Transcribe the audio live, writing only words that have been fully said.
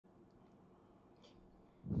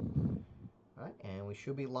All right, and we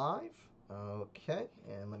should be live. Okay,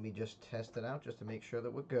 and let me just test it out just to make sure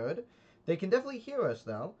that we're good. They can definitely hear us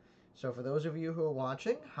though. So for those of you who are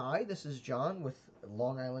watching, hi, this is John with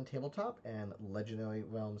Long Island Tabletop and Legendary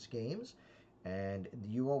Realms Games. And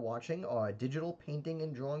you are watching our digital painting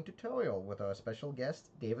and drawing tutorial with our special guest,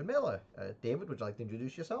 David Miller. David, would you like to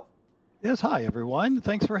introduce yourself? Yes, hi everyone.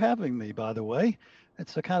 Thanks for having me, by the way.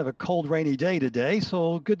 It's a kind of a cold, rainy day today,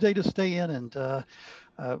 so good day to stay in and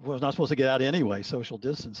well, not supposed to get out anyway, social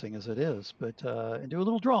distancing as it is, but and do a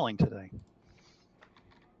little drawing today.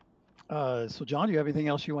 So, John, do you have anything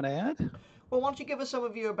else you want to add? Well, why don't you give us some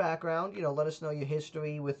of your background? Let us know your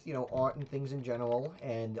history with art and things in general,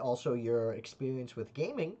 and also your experience with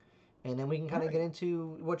gaming, and then we can All kind of right. get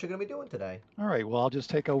into what you're going to be doing today. All right. Well, I'll just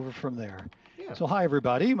take over from there. Yeah. So, hi,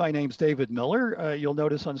 everybody. My name's David Miller. You'll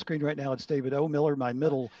notice on screen right now it's David O. Miller, my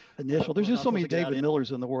middle initial. There's just so many David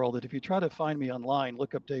Millers in the world that if you try to find me online,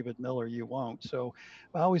 look up David Miller, you won't. So,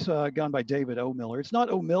 I always gone by David O. Miller. It's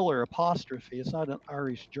not O. Miller apostrophe. It's not an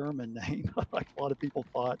Irish German name like a lot of people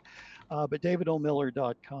thought, but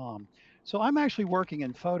davidomiller.com. So I'm actually working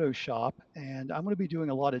in Photoshop, and I'm going to be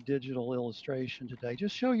doing a lot of digital illustration today.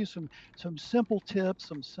 Just show you some simple tips,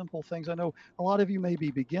 some simple things. I know a lot of you may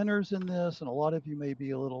be beginners in this, and a lot of you may be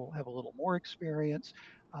have a little more experience,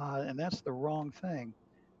 and that's the wrong thing.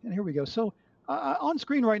 And here we go. So on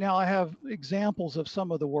screen right now, I have examples of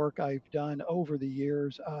some of the work I've done over the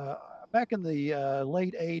years. Back in the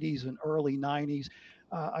late 80s and early 90s,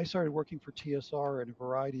 I started working for TSR and a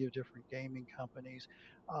variety of different gaming companies.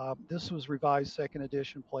 This was revised second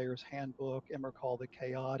edition player's handbook, Emrakul the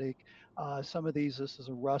Chaotic. Some of these, this is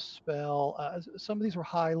a Rust spell. Some of these were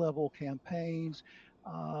high level campaigns.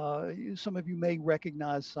 Some of you may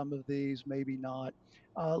recognize some of these, maybe not.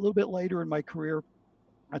 A little bit later in my career,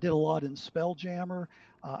 I did a lot in Spelljammer.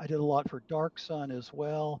 I did a lot for Dark Sun as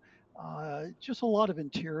well. Just a lot of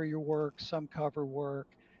interior work, some cover work.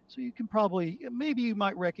 So you can probably, maybe you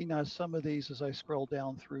might recognize some of these as I scroll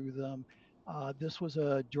down through them. This was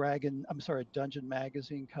a Dungeon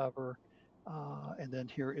magazine cover. And then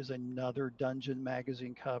here is another Dungeon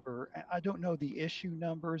magazine cover. I don't know the issue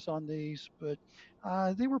numbers on these, but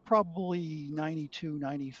they were probably 92,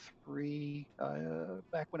 93,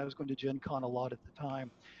 back when I was going to Gen Con a lot at the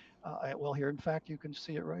time. Well, here, in fact, you can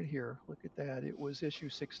see it right here. Look at that. It was issue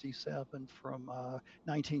 67 from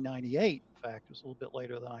 1998. In fact, it was a little bit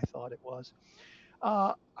later than I thought it was.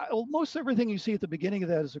 Most everything you see at the beginning of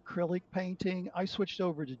that is acrylic painting. I switched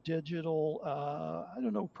over to digital. I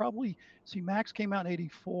don't know, probably, see, Max came out in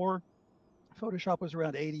 84. Photoshop was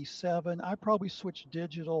around 87. I probably switched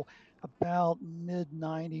digital about mid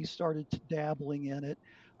 90s, started dabbling in it.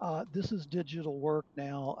 This is digital work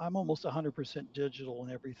now. I'm almost 100% digital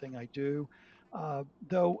in everything I do.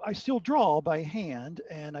 Though I still draw by hand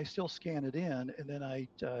and I still scan it in and then I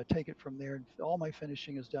take it from there. And all my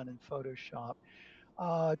finishing is done in Photoshop.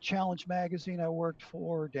 Challenge Magazine I worked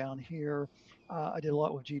for down here. I did a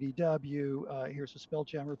lot with GDW. Here's a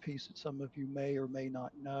Spelljammer piece that some of you may or may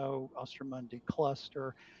not know, Ostermundi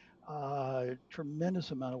Cluster. Tremendous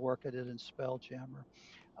amount of work I did in Spelljammer.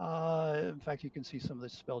 In fact, you can see some of the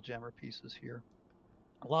Spelljammer pieces here.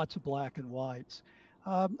 Lots of black and whites.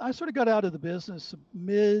 I sort of got out of the business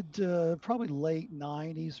probably late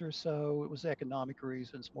 90s or so. It was economic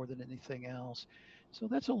reasons more than anything else. So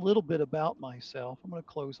that's a little bit about myself. I'm going to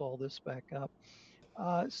close all this back up.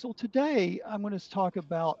 So today I'm going to talk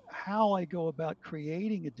about how I go about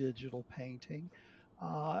creating a digital painting.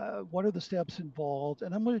 What are the steps involved?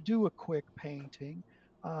 And I'm going to do a quick painting.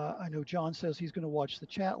 I know John says he's going to watch the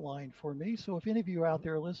chat line for me. So if any of you out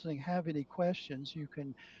there listening have any questions, you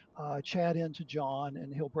can chat into John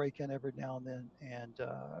and he'll break in every now and then and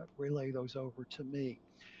relay those over to me.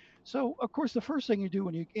 So, of course, the first thing you do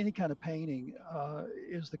when you any kind of painting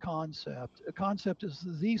is the concept. A concept is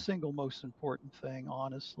the single most important thing,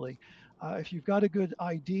 honestly. If you've got a good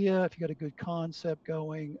idea, if you've got a good concept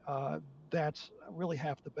going, that's really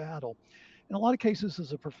half the battle. In a lot of cases,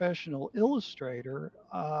 as a professional illustrator,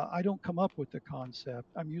 I don't come up with the concept.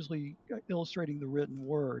 I'm usually illustrating the written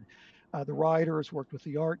word. The writer has worked with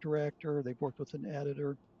the art director, they've worked with an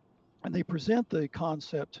editor and they present the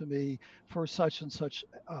concept to me for such and such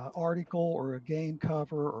article or a game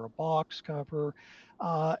cover or a box cover.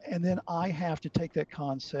 And then I have to take that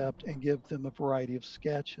concept and give them a variety of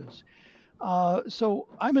sketches. So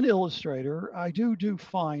I'm an illustrator. I do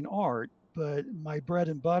fine art, but my bread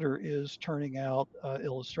and butter is turning out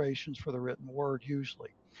illustrations for the written word usually.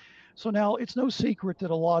 So now it's no secret that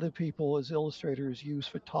a lot of people as illustrators use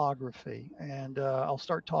photography, and I'll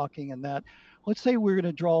start talking in that Let's say we're going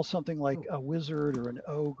to draw something like Ooh. a wizard or an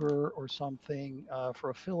ogre or something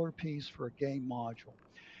for a filler piece for a game module.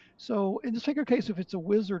 So in this particular case, if it's a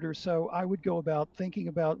wizard or so, I would go about thinking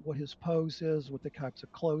about what his pose is, what the types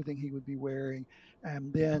of clothing he would be wearing,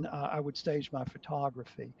 and then Mhm. I would stage my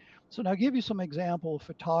photography. So now I'll give you some example of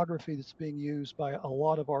photography that's being used by a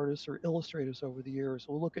lot of artists or illustrators over the years.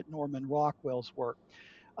 We'll look at Norman Rockwell's work.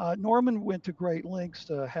 Norman went to great lengths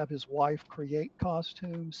to have his wife create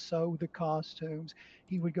costumes, sew the costumes.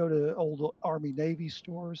 He would go to old Army Navy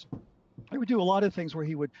stores. He would do a lot of things where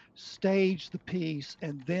he would stage the piece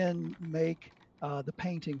and then make the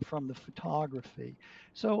painting from the photography.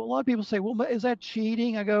 So a lot of people say, well, is that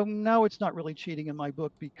cheating? I go, no, it's not really cheating in my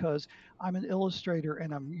book because I'm an illustrator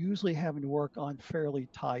and I'm usually having to work on fairly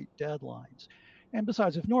tight deadlines. And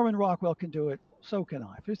besides, if Norman Rockwell can do it, so can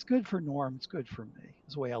I. If it's good for Norm, it's good for me,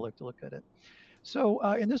 is the way I like to look at it. So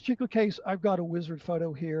in this particular case, I've got a wizard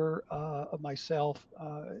photo here of myself.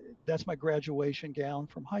 That's my graduation gown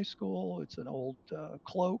from high school. It's an old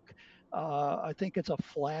cloak. I think it's a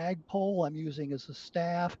flagpole I'm using as a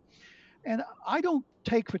staff. And I don't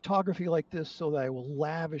take photography like this so that I will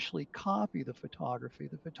lavishly copy the photography.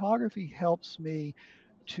 The photography helps me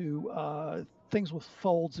to things with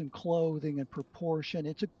folds and clothing and proportion.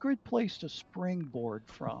 It's a good place to springboard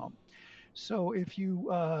from. So if you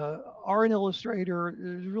are an illustrator,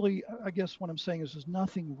 there's really, I guess what I'm saying is there's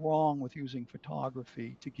nothing wrong with using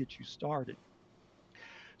photography to get you started.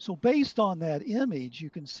 So based on that image, you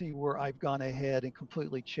can see where I've gone ahead and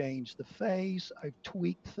completely changed the face. I've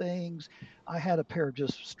tweaked things. I had a pair of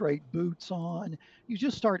just straight boots on. You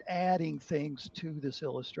just start adding things to this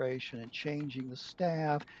illustration and changing the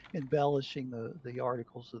staff, embellishing the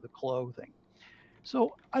articles of the clothing.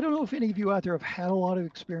 So I don't know if any of you out there have had a lot of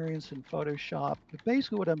experience in Photoshop, but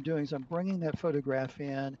basically what I'm doing is I'm bringing that photograph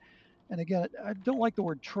in. And again, I don't like the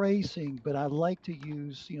word tracing, but I like to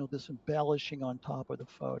use, this embellishing on top of the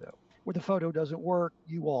photo. Where the photo doesn't work,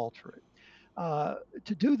 you alter it.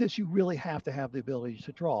 To do this, you really have to have the ability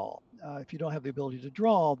to draw. If you don't have the ability to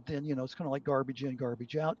draw, then, it's kind of like garbage in,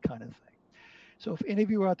 garbage out kind of thing. So if any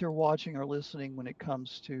of you out there watching or listening, when it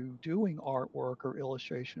comes to doing artwork or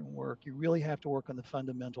illustration work, you really have to work on the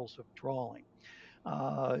fundamentals of drawing.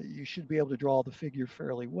 You should be able to draw the figure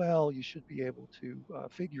fairly well. You should be able to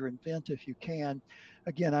figure invent if you can.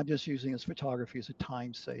 Again, I'm just using this photography as a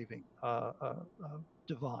time-saving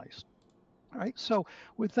device. All right. So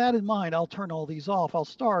with that in mind, I'll turn all these off. I'll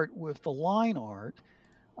start with the line art.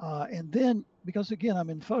 And then, because again,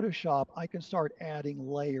 I'm in Photoshop, I can start adding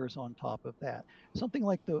layers on top of that. Something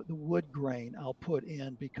like the wood grain I'll put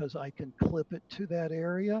in because I can clip it to that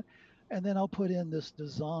area. And then I'll put in this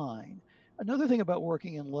design. Another thing about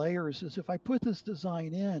working in layers is if I put this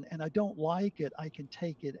design in and I don't like it, I can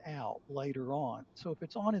take it out later on. So if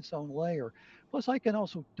it's on its own layer, plus I can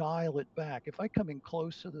also dial it back. If I come in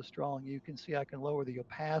close to this drawing, you can see I can lower the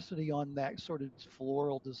opacity on that sort of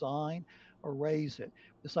floral design or raise it.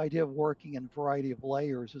 This idea of working in a variety of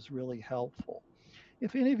layers is really helpful.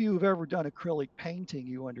 If any of you have ever done acrylic painting,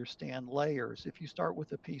 you understand layers. If you start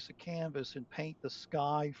with a piece of canvas and paint the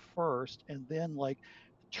sky first, and then like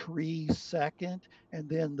trees second, and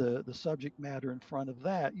then the subject matter in front of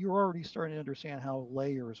that, you're already starting to understand how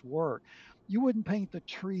layers work. You wouldn't paint the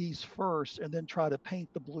trees first and then try to paint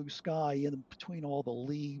the blue sky in between all the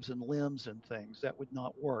leaves and limbs and things. That would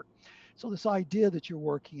not work. So this idea that you're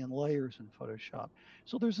working in layers in Photoshop.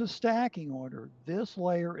 So there's a stacking order. This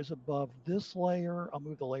layer is above this layer. I'll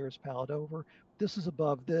move the layers palette over. This is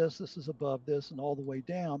above this is above this, and all the way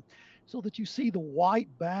down so that you see the white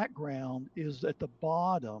background is at the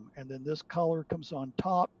bottom, and then this color comes on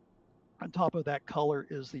top. On top of that color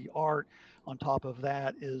is the art. On top of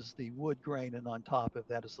that is the wood grain, and on top of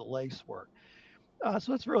that is the lace work.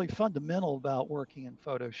 So it's really fundamental about working in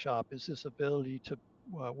Photoshop is this ability to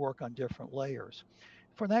work on different layers.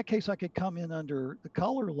 For that case, I could come in under the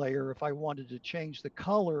color layer if I wanted to change the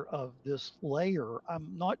color of this layer. I'm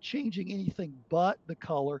not changing anything but the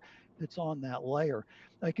color that's on that layer.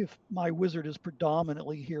 Like if my wizard is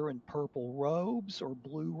predominantly here in purple robes or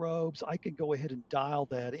blue robes, I can go ahead and dial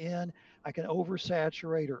that in. I can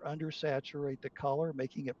oversaturate or undersaturate the color,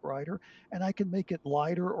 making it brighter, and I can make it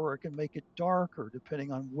lighter or I can make it darker,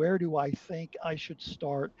 depending on where do I think I should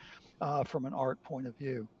start from an art point of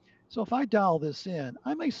view. So if I dial this in,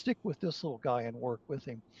 I may stick with this little guy and work with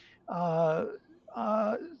him. Uh,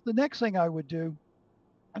 uh, the next thing I would do,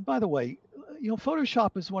 and by the way,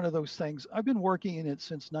 Photoshop is one of those things. I've been working in it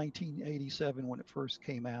since 1987 when it first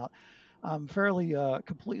came out. I'm fairly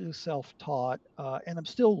completely self-taught, and I'm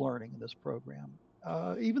still learning in this program.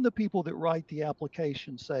 Even the people that write the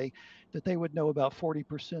application say that they would know about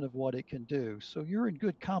 40% of what it can do. So you're in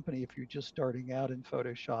good company if you're just starting out in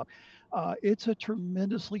Photoshop. It's a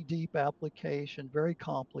tremendously deep application, very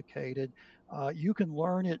complicated. You can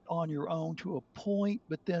learn it on your own to a point,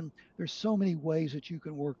 but then there's so many ways that you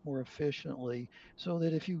can work more efficiently. So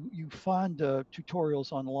that if you find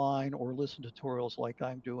tutorials online or listen to tutorials like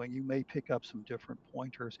I'm doing, you may pick up some different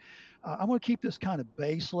pointers. I'm going to keep this kind of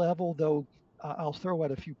base level, though I'll throw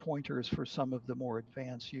out a few pointers for some of the more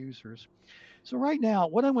advanced users. So right now,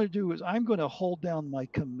 what I'm going to do is I'm going to hold down my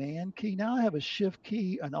command key. Now I have a shift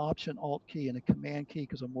key, an option alt key, and a command key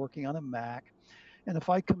because I'm working on a Mac. And if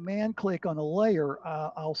I command click on a layer,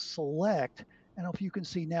 I'll select. And if you can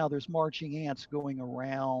see now, there's marching ants going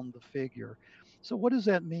around the figure. So what does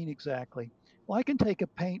that mean exactly? Well, I can take a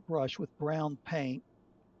paintbrush with brown paint,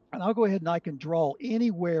 and I'll go ahead and I can draw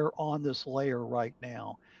anywhere on this layer right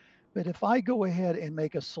now. But if I go ahead and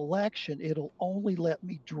make a selection, it'll only let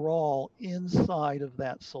me draw inside of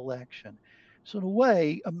that selection. So in a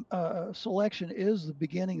way, selection is the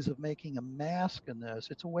beginnings of making a mask in this.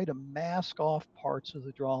 It's a way to mask off parts of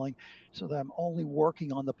the drawing so that I'm only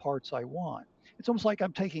working on the parts I want. It's almost like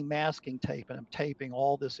I'm taking masking tape and I'm taping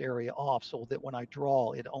all this area off so that when I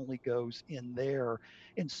draw, it only goes in there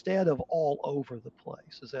instead of all over the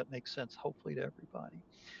place. Does that make sense? Hopefully to everybody.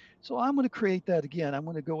 So I'm going to create that again. I'm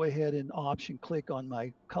going to go ahead and option click on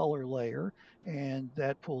my color layer, and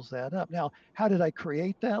that pulls that up. Now, how did I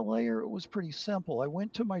create that layer? It was pretty simple. I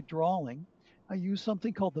went to my drawing. I used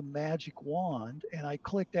something called the magic wand, and I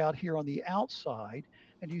clicked out here on the outside.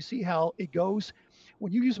 And you see how it goes.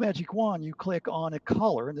 When you use magic wand, you click on a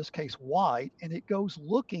color, in this case white, and it goes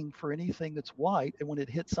looking for anything that's white. And when it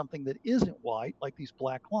hits something that isn't white, like these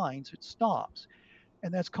black lines, it stops.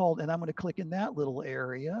 And that's called, and I'm going to click in that little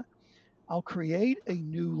area. I'll create a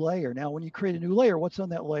new layer. Now, when you create a new layer, what's on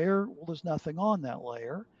that layer? Well, there's nothing on that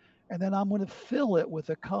layer. And then I'm going to fill it with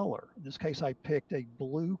a color. In this case, I picked a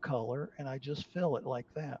blue color and I just fill it like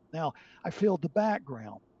that. Now, I filled the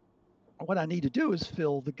background. What I need to do is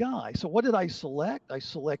fill the guy. So what did I select? I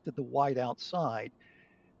selected the white outside.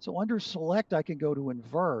 So under select, I can go to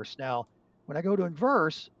inverse. Now, when I go to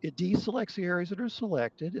inverse, it deselects the areas that are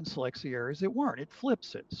selected and selects the areas that weren't. It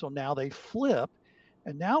flips it. So now they flip.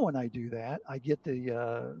 And now when I do that, I get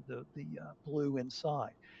the blue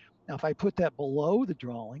inside. Now, if I put that below the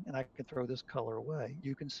drawing and I can throw this color away,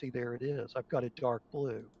 you can see there it is. I've got a dark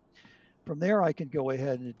blue. From there, I can go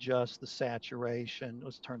ahead and adjust the saturation.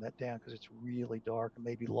 Let's turn that down because it's really dark and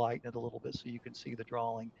maybe lighten it a little bit so you can see the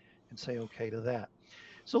drawing and say okay to that.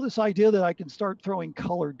 So this idea that I can start throwing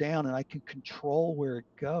color down and I can control where it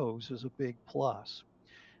goes is a big plus.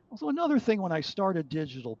 Also, another thing when I start a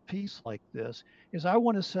digital piece like this is I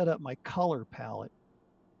want to set up my color palette.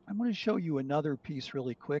 I'm going to show you another piece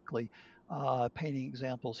really quickly, painting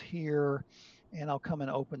examples here, and I'll come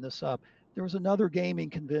and open this up. There was another gaming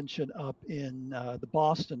convention up in the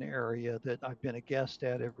Boston area that I've been a guest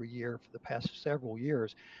at every year for the past several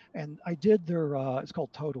years. And I did their, it's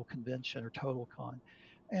called Total Convention or Total Con.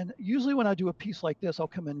 And usually when I do a piece like this, I'll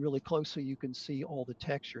come in really close so you can see all the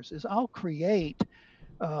textures, is I'll create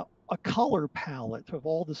a color palette of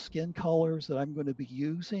all the skin colors that I'm going to be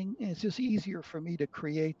using. And it's just easier for me to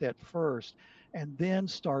create that first and then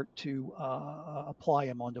start to apply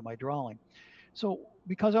them onto my drawing. So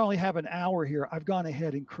because I only have an hour here, I've gone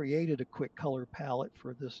ahead and created a quick color palette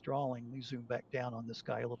for this drawing. Let me zoom back down on this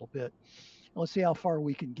guy a little bit. Let's see how far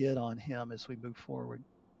we can get on him as we move forward.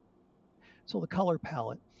 So the color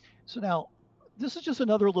palette. So now this is just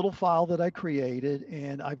another little file that I created,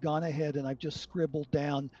 and I've gone ahead and I've just scribbled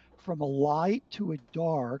down from a light to a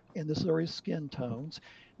dark, and this are his skin tones.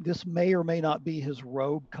 This may or may not be his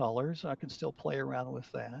robe colors. I can still play around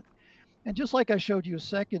with that. And just like I showed you a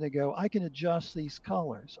second ago, I can adjust these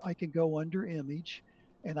colors. I can go under image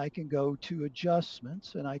and I can go to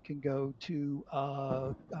adjustments and I can go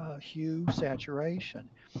to hue saturation.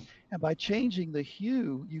 And by changing the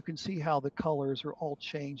hue, you can see how the colors are all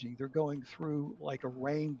changing. They're going through like a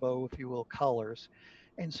rainbow, if you will, colors.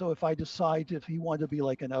 And so if I decide if he wanted to be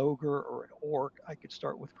like an ogre or an orc, I could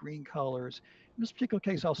start with green colors. In this particular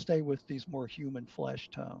case, I'll stay with these more human flesh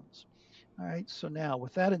tones. All right, so now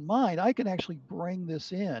with that in mind, I can actually bring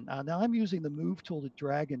this in. Now I'm using the move tool to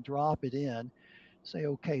drag and drop it in, say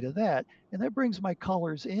okay to that. And that brings my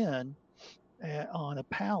colors in on a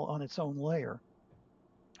palette on its own layer.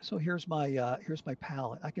 So here's my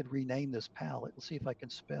palette. I could rename this palette. Let's see if I can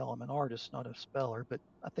spell. I'm an artist, not a speller, but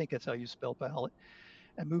I think that's how you spell palette.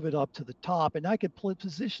 And move it up to the top. And I could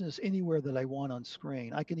position this anywhere that I want on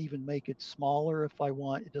screen. I can even make it smaller if I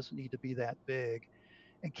want. It doesn't need to be that big.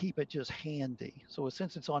 and keep it just handy. So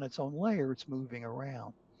since it's on its own layer, it's moving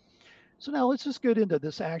around. So now let's just get into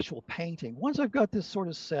this actual painting. Once I've got this sort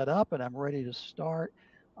of set up and I'm ready to start,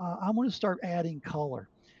 I'm going to start adding color.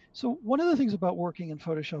 So one of the things about working in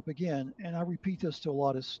Photoshop, again, and I repeat this to a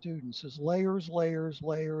lot of students, is layers, layers,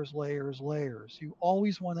 layers, layers, layers. You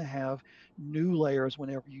always want to have new layers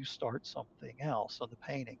whenever you start something else on the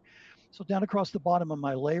painting. So down across the bottom of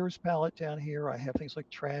my layers palette down here, I have things like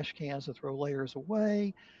trash cans to throw layers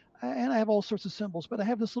away. And I have all sorts of symbols, but I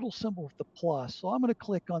have this little symbol with the plus. So I'm going to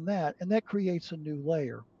click on that, and that creates a new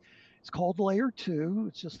layer. It's called layer two.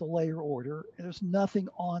 It's just the layer order. And there's nothing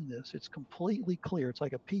on this. It's completely clear. It's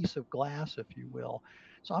like a piece of glass, if you will.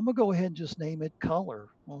 So I'm going to go ahead and just name it color.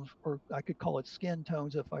 Or I could call it skin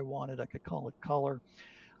tones if I wanted. I could call it color.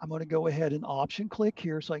 I'm going to go ahead and option click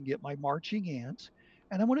here so I can get my marching ants.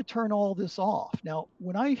 And I'm going to turn all this off. Now,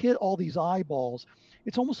 when I hit all these eyeballs,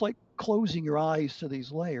 it's almost like closing your eyes to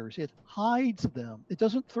these layers. It hides them. It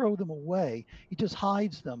doesn't throw them away. It just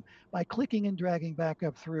hides them. By clicking and dragging back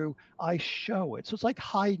up through, I show it. So it's like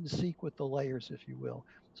hide and seek with the layers, if you will.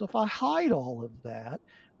 So if I hide all of that,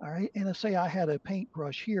 all right, and let's say I had a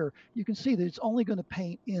paintbrush here, you can see that it's only going to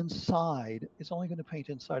paint inside. It's only going to paint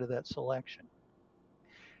inside of that selection.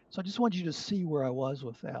 So I just want you to see where I was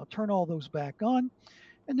with that. I'll turn all those back on.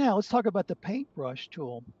 And now let's talk about the paintbrush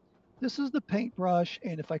tool. This is the paintbrush.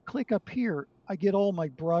 And if I click up here, I get all my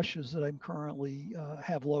brushes that I'm currently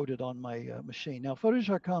have loaded on my machine. Now,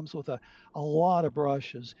 Photoshop comes with a lot of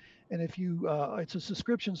brushes. And if you, it's a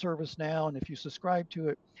subscription service now. And if you subscribe to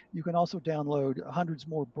it, you can also download hundreds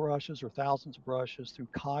more brushes or thousands of brushes through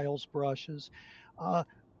Kyle's brushes. Uh,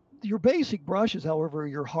 your basic brushes, however,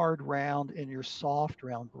 your hard round and your soft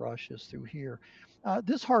round brushes through here.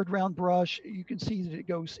 This hard round brush, you can see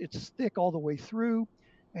that it's thick all the way through.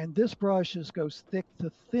 And this brush goes thick to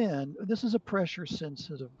thin. This is a pressure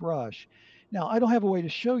sensitive brush. Now, I don't have a way to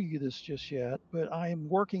show you this just yet, but I am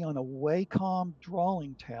working on a Wacom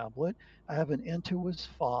drawing tablet. I have an Intuos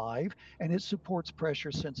 5, and it supports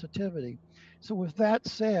pressure sensitivity. So with that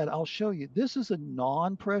said, I'll show you. This is a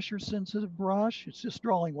non-pressure sensitive brush. It's just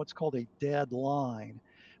drawing what's called a dead line.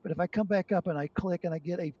 But if I come back up and I click and I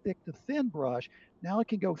get a thick to thin brush, now I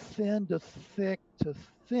can go thin to thick to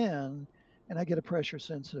thin, and I get a pressure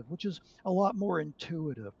sensitive, which is a lot more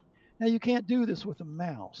intuitive. Now you can't do this with a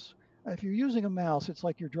mouse. If you're using a mouse, it's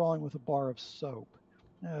like you're drawing with a bar of soap.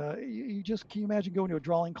 You just can you imagine going to a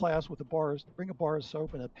drawing class with bring a bar of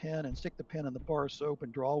soap and a pen and stick the pen in the bar of soap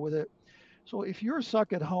and draw with it. So if you're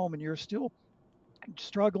stuck at home and you're still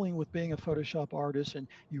struggling with being a Photoshop artist and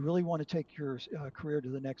you really want to take your career to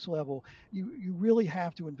the next level, you really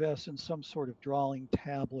have to invest in some sort of drawing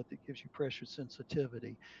tablet that gives you pressure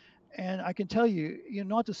sensitivity. And I can tell you,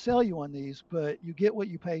 not to sell you on these, but you get what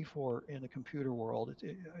you pay for in the computer world.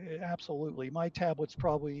 Absolutely. My tablet's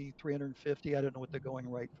probably 350. I don't know what the going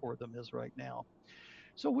rate for them is right now.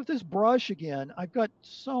 So with this brush again, I've got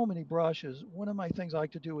so many brushes. One of my things I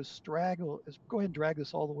like to do is go ahead and drag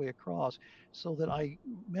this all the way across so that I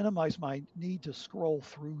minimize my need to scroll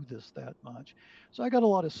through this that much. So I got a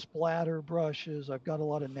lot of splatter brushes. I've got a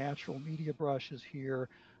lot of natural media brushes here.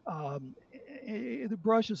 The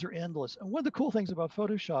brushes are endless. And one of the cool things about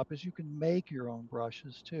Photoshop is you can make your own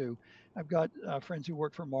brushes too. I've got friends who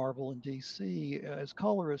work for Marvel and DC as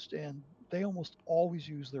colorists, and they almost always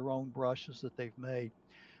use their own brushes that they've made.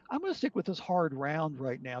 I'm going to stick with this hard round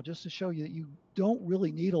right now just to show you that you don't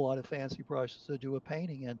really need a lot of fancy brushes to do a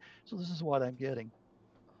painting in. So this is what I'm getting.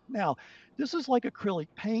 Now, this is like acrylic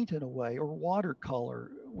paint in a way, or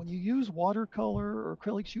watercolor. When you use watercolor or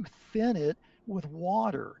acrylics, you thin it with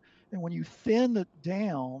water. And when you thin it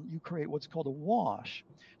down, you create what's called a wash.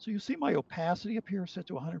 So you see my opacity up here set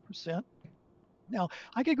to 100%. Now,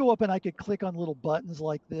 I could go up and I could click on little buttons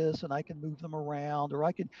like this and I can move them around, or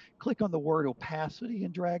I could click on the word opacity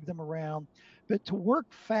and drag them around. But to work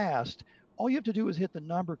fast, all you have to do is hit the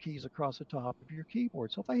number keys across the top of your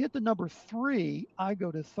keyboard. So if I hit the number 3, I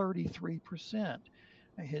go to 33%.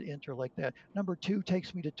 I hit enter like that. Number 2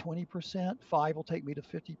 takes me to 20%. 5 will take me to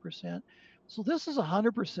 50%. So this is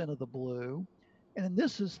 100% of the blue. And then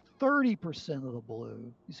this is 30% of the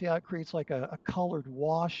blue. You see how it creates like a colored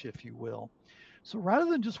wash, if you will. So rather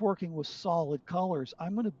than just working with solid colors,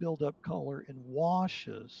 I'm going to build up color in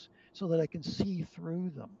washes so that I can see through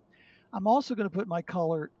them. I'm also going to put my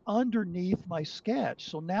color underneath my sketch.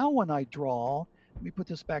 So now when I draw, let me put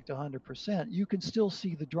this back to 100%, you can still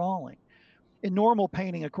see the drawing. In normal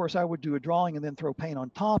painting, of course, I would do a drawing and then throw paint on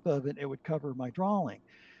top of it. It would cover my drawing.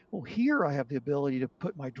 Well, here I have the ability to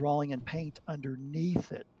put my drawing and paint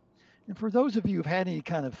underneath it. And for those of you who've had any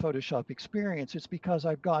kind of Photoshop experience, it's because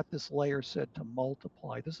I've got this layer set to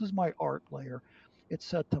multiply. This is my art layer. It's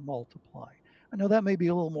set to multiply. I know that may be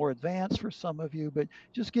a little more advanced for some of you, but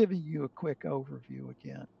just giving you a quick overview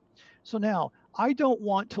again. So now I don't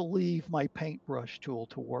want to leave my paintbrush tool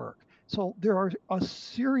to work. So there are a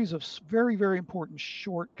series of very, very important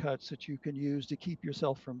shortcuts that you can use to keep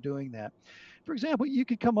yourself from doing that. For example, you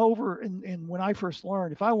could come over and when I first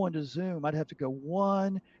learned, if I wanted to zoom, I'd have to go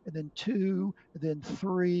one and then two and then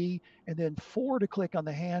three and then four to click on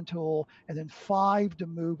the hand tool and then five to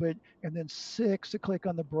move it and then six to click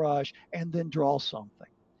on the brush and then draw something.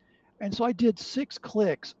 And so I did six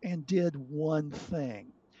clicks and did one thing.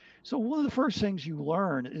 So one of the first things you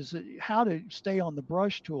learn is how to stay on the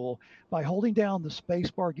brush tool by holding down the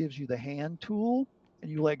space bar gives you the hand tool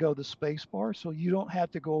and you let go of the space bar so you don't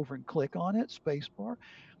have to go over and click on it, space bar.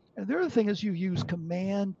 And the other thing is you use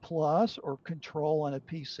command plus or control on a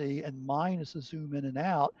PC and minus to zoom in and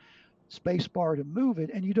out, space bar to move it,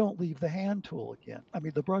 and you don't leave the hand tool again. I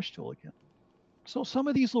mean the brush tool again. So some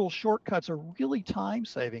of these little shortcuts are really time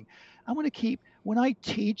saving. I'm going to keep, when I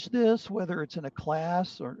teach this, whether it's in a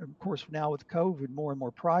class or, of course, now with COVID, more and more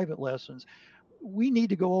private lessons, we need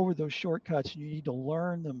to go over those shortcuts and you need to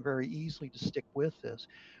learn them very easily to stick with this.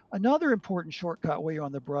 Another important shortcut while you're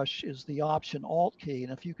on the brush is the Option Alt key.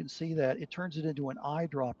 And if you can see that, it turns it into an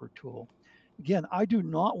eyedropper tool. Again, I do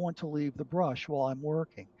not want to leave the brush while I'm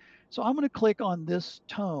working. So I'm going to click on this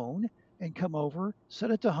tone and come over,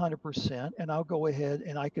 set it to 100%, and I'll go ahead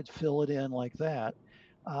and I could fill it in like that.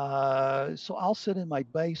 So I'll set in my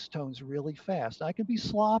base tones really fast. I can be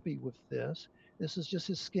sloppy with this. This is just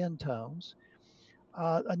his skin tones.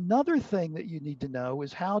 Another thing that you need to know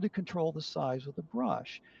is how to control the size of the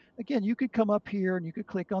brush. Again, you could come up here and you could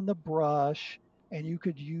click on the brush and you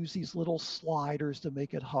could use these little sliders to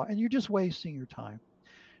make it hot, and you're just wasting your time.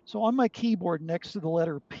 So on my keyboard next to the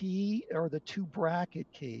letter P are the two bracket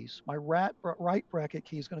keys. My right bracket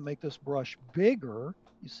key is going to make this brush bigger,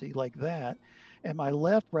 you see, like that, and my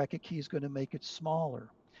left bracket key is going to make it smaller.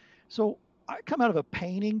 So I come out of a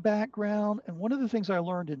painting background, and one of the things I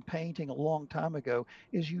learned in painting a long time ago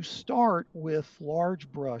is you start with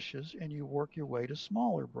large brushes and you work your way to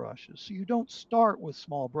smaller brushes. So you don't start with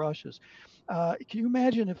small brushes. Can you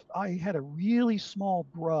imagine if I had a really small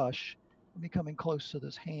brush, let me come in close to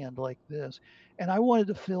this hand like this, and I wanted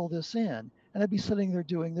to fill this in, and I'd be sitting there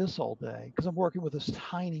doing this all day because I'm working with this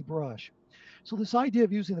tiny brush. So this idea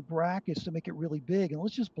of using the brackets to make it really big, and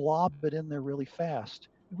let's just blob it in there really fast.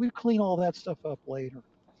 We clean all that stuff up later.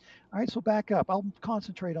 All right, so back up. I'll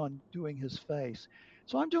concentrate on doing his face.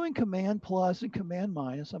 So I'm doing command plus and command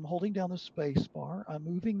minus. I'm holding down the space bar. I'm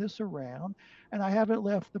moving this around and I haven't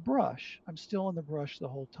left the brush. I'm still in the brush the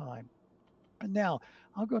whole time. And now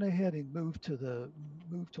I'll go ahead and move to,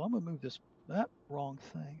 I'm going to move this, that wrong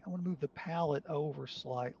thing. I want to move the palette over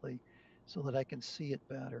slightly so that I can see it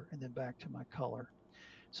better and then back to my color.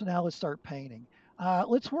 So now let's start painting.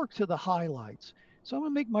 Let's work to the highlights. So I'm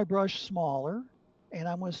going to make my brush smaller and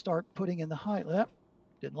I'm going to start putting in the highlight.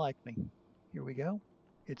 Didn't like me. Here we go.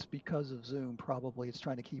 It's because of Zoom, probably. It's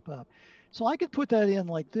trying to keep up. So I could put that in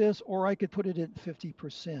like this, or I could put it in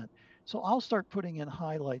 50%. So I'll start putting in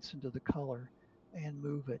highlights into the color and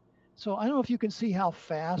move it. So I don't know if you can see how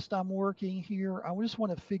fast I'm working here. I just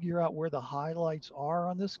want to figure out where the highlights are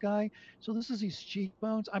on this guy. So this is these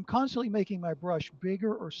cheekbones. I'm constantly making my brush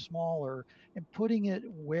bigger or smaller and putting it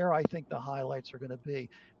where I think the highlights are going to be.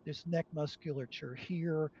 This neck musculature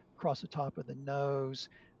here, across the top of the nose.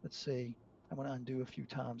 Let's see. I'm going to undo a few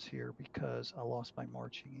times here because I lost my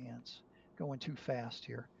marching ants. Going too fast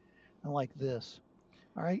here. And like this.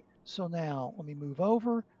 All right. So now let me move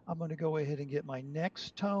over. I'm going to go ahead and get my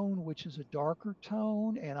next tone, which is a darker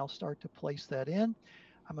tone, and I'll start to place that in.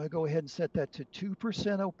 I'm going to go ahead and set that to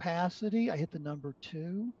 2% opacity. I hit the number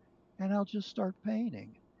 2, and I'll just start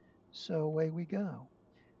painting. So away we go.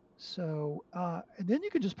 So, and then you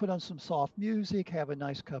can just put on some soft music, have a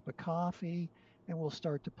nice cup of coffee, and we'll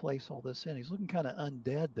start to place all this in. He's looking kind of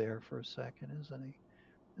undead there for a second, isn't he?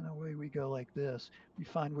 And away we go like this. You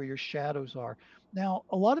find where your shadows are. Now,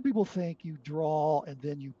 a lot of people think you draw and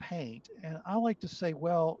then you paint. And I like to say,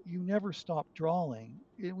 well, you never stop drawing.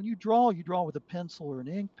 When you draw with a pencil or an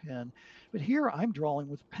ink pen. But here I'm drawing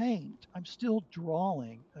with paint. I'm still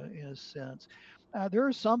drawing in a sense. There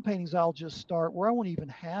are some paintings I'll just start where I won't even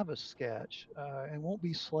have a sketch and won't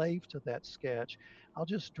be slave to that sketch. I'll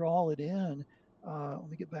just draw it in. Let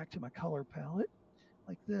me get back to my color palette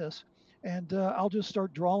like this. And I'll just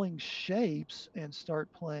start drawing shapes and start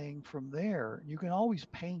playing from there. You can always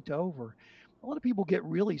paint over. A lot of people get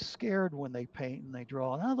really scared when they paint and they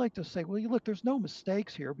draw. And I'd like to say, well, you look, there's no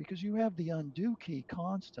mistakes here because you have the undo key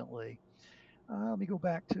constantly. Let me go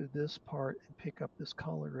back to this part and pick up this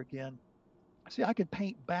color again. See, I could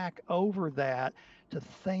paint back over that to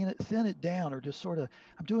thin it down, or just sort of,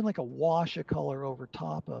 I'm doing like a wash of color over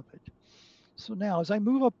top of it. So now as I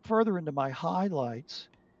move up further into my highlights,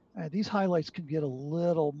 these highlights can get a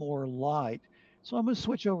little more light. So I'm going to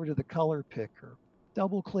switch over to the color picker.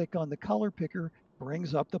 Double click on the color picker,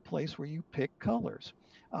 brings up the place where you pick colors.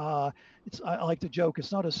 Uh, I like to joke,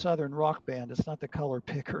 it's not a Southern rock band. It's not the color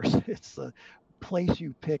pickers. It's the place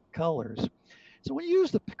you pick colors. So when you use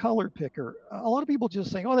the color picker, a lot of people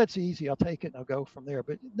just say, oh, that's easy. I'll take it and I'll go from there.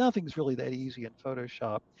 But nothing's really that easy in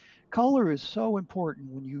Photoshop. Color is so important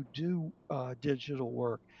when you do digital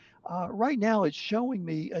work. Right now, it's showing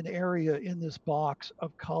me an area in this box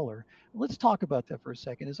of color. Let's talk about that for a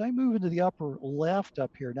second. As I move into the upper left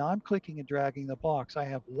up here, now I'm clicking and dragging the box. I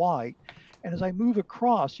have white. And as I move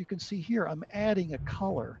across, you can see here, I'm adding a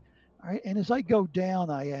color. All right. And as I go down,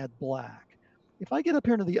 I add black. If I get up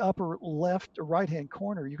here into the upper left or right hand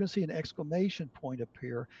corner, you can see an exclamation point up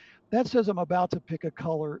here. That says I'm about to pick a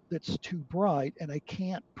color that's too bright and I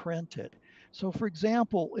can't print it. So for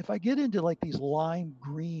example, if I get into like these lime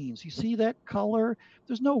greens, you see that color?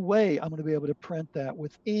 There's no way I'm going to be able to print that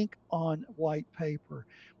with ink on white paper.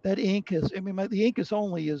 That ink is, I mean, the ink is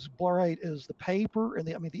only as bright as the paper, and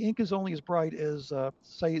the ink is only as bright as,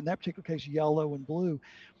 say, in that particular case, yellow and blue.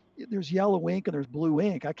 There's yellow ink and there's blue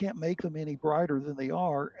ink. I can't make them any brighter than they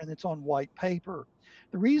are, and it's on white paper.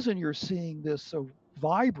 The reason you're seeing this so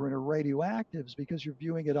vibrant or radioactive is because you're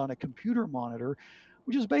viewing it on a computer monitor,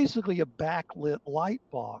 which is basically a backlit light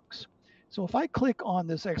box. So if I click on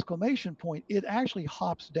this exclamation point, it actually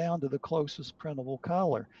hops down to the closest printable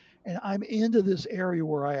color. And I'm into this area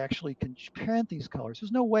where I actually can print these colors.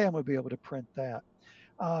 There's no way I'm going to be able to print that.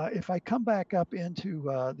 If I come back up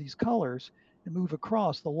into these colors and move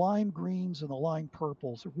across, the lime greens and the lime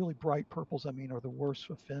purples, the really bright purples, I mean, are the worst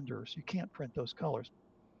offenders. You can't print those colors.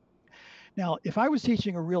 Now, if I was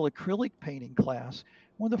teaching a real acrylic painting class,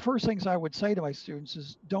 one of the first things I would say to my students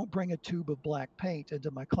is don't bring a tube of black paint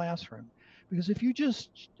into my classroom. Because if you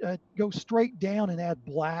just go straight down and add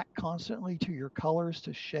black constantly to your colors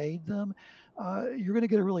to shade them, you're going to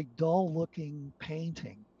get a really dull looking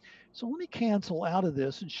painting. So let me cancel out of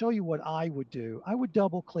this and show you what I would do. I would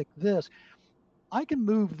double click this. I can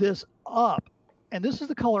move this up. And this is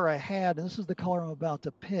the color I had, and this is the color I'm about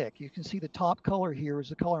to pick. You can see the top color here is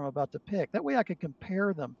the color I'm about to pick. That way I can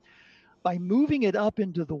compare them. By moving it up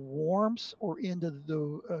into the warmths or into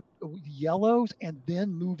the yellows and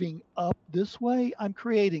then moving up this way, I'm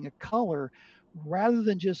creating a color rather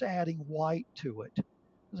than just adding white to it.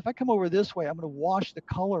 Because if I come over this way, I'm going to wash the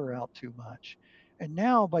color out too much. And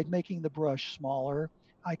now by making the brush smaller,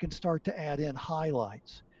 I can start to add in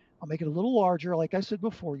highlights. I'll make it a little larger. Like I said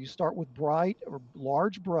before, you start with bright or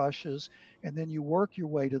large brushes, and then you work your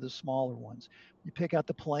way to the smaller ones. You pick out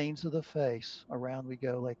the planes of the face. Around we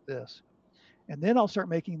go like this. And then I'll start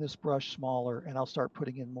making this brush smaller and I'll start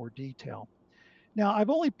putting in more detail. Now, I've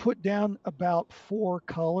only put down about 4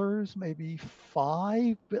 colors, maybe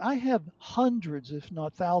 5, but I have hundreds, if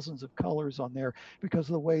not thousands, of colors on there because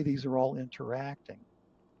of the way these are all interacting.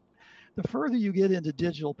 The further you get into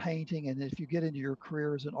digital painting, and if you get into your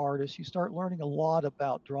career as an artist, you start learning a lot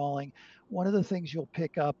about drawing. One of the things you'll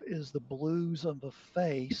pick up is the blues of the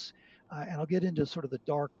face. And I'll get into sort of the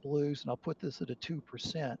dark blues, and I'll put this at a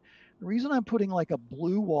 2%. The reason I'm putting like a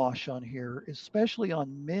blue wash on here, especially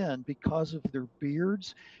on men, because of their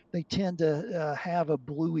beards, they tend to have a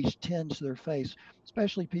bluish tinge to their face,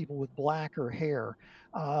 especially people with blacker hair.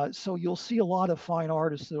 So you'll see a lot of fine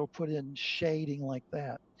artists that'll put in shading like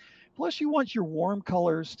that. Plus, you want your warm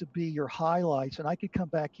colors to be your highlights. And I could come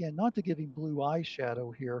back in, not to give him blue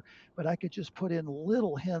eyeshadow here, but I could just put in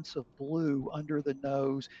little hints of blue under the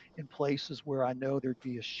nose in places where I know there'd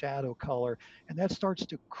be a shadow color. And that starts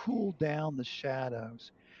to cool down the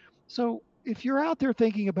shadows. So if you're out there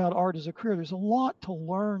thinking about art as a career, there's a lot to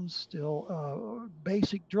learn still.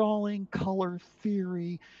 Basic drawing, color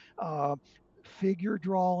theory, uh, figure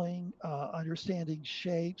drawing, understanding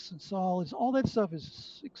shapes and solids, all that stuff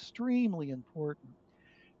is extremely important.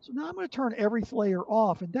 So now I'm going to turn every layer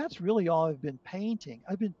off, and that's really all I've been painting.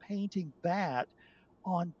 I've been painting that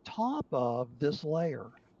on top of this layer.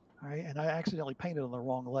 All right, and I accidentally painted on the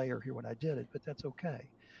wrong layer here when I did it, but that's okay.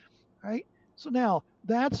 Right? So now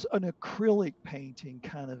that's an acrylic painting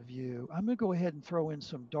kind of view. I'm going to go ahead and throw in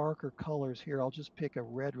some darker colors here. I'll just pick a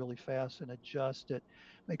red really fast and adjust it,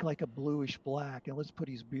 make like a bluish black, and let's put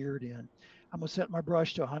his beard in. I'm going to set my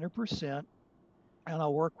brush to 100%. And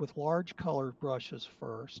I'll work with large color brushes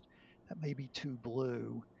first. That may be too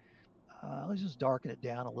blue. Let's just darken it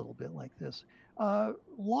down a little bit like this. A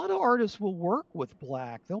lot of artists will work with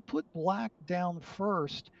black. They'll put black down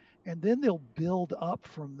first and then they'll build up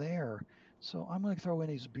from there. So I'm going to throw in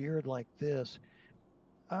his beard like this.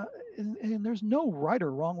 Uh, and there's no right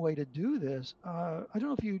or wrong way to do this. I don't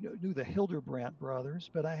know if you knew the Hildebrandt brothers,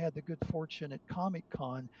 but I had the good fortune at Comic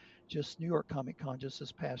Con, just New York Comic Con, just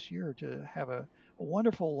this past year, to have a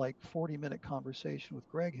wonderful, like, 40-minute conversation with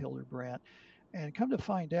Greg Hildebrandt. And come to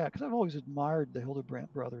find out, because I've always admired the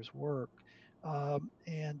Hildebrandt brothers' work,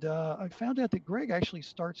 and I found out that Greg actually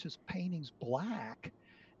starts his paintings black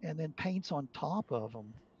and then paints on top of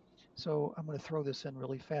them. So I'm going to throw this in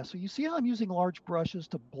really fast. So you see how I'm using large brushes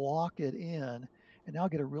to block it in. And now I'll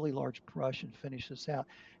get a really large brush and finish this out.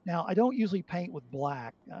 Now, I don't usually paint with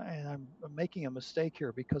black, and I'm making a mistake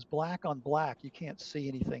here because black on black, you can't see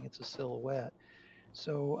anything. It's a silhouette.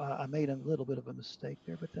 So I made a little bit of a mistake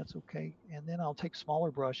there, but that's okay. And then I'll take smaller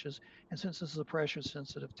brushes. And since this is a pressure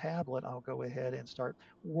sensitive tablet, I'll go ahead and start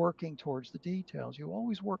working towards the details. You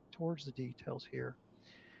always work towards the details here.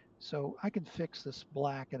 So I can fix this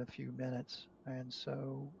black in a few minutes. And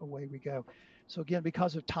so away we go. So again,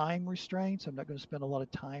 because of time restraints, I'm not going to spend a lot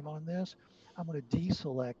of time on this. I'm going to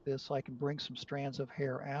deselect this so I can bring some strands of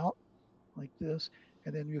hair out like this.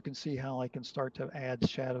 And then you can see how I can start to add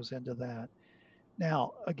shadows into that.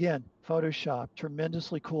 Now, again, Photoshop,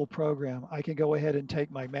 tremendously cool program. I can go ahead and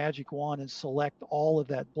take my magic wand and select all of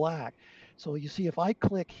that black. So you see, if I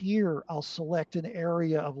click here, I'll select an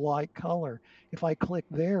area of light color. If I click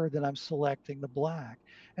there, then I'm selecting the black.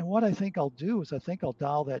 And what I think I'll do is I think I'll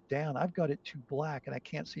dial that down. I've got it too black and I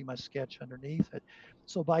can't see my sketch underneath it.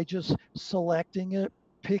 So by just selecting it,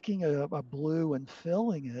 picking a blue and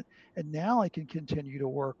filling it, and now I can continue to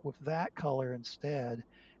work with that color instead,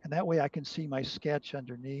 and that way I can see my sketch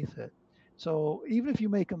underneath it. So even if you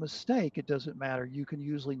make a mistake, it doesn't matter. You can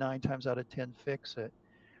usually 9 times out of 10 fix it.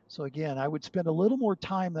 So again, I would spend a little more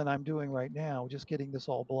time than I'm doing right now, just getting this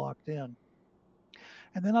all blocked in.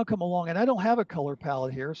 And then I'll come along, and I don't have a color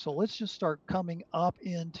palette here. So let's just start coming up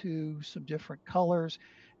into some different colors,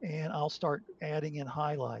 and I'll start adding in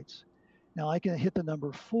highlights. Now I can hit the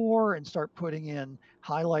number 4 and start putting in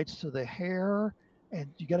highlights to the hair. And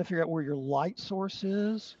you got to figure out where your light source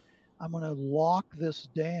is. I'm going to lock this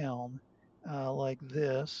down like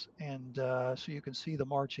this. And so you can see the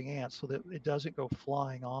marching ants so that it doesn't go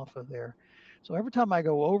flying off of there. So every time I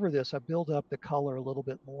go over this, I build up the color a little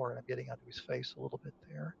bit more, and I'm getting onto his face a little bit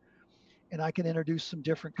there. And I can introduce some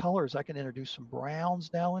different colors. I can introduce some browns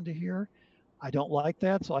now into here. I don't like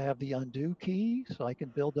that, so I have the undo key, so I can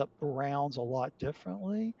build up browns a lot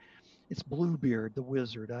differently. It's Bluebeard, the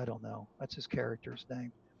wizard. I don't know. That's his character's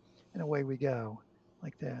name. And away we go,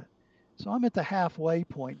 like that. So I'm at the halfway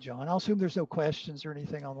point, John. I'll assume there's no questions or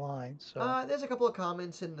anything online. So There's a couple of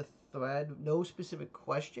comments in the thread. No specific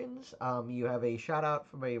questions. You have a shout out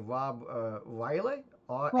from a Rob Riley,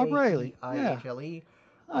 R Rob A Rayleigh, E I yeah. H L E.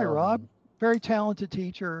 Hi, Rob. Um, Very talented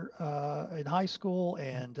teacher in high school,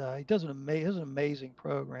 and he does has an amazing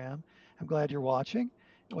program. I'm glad you're watching.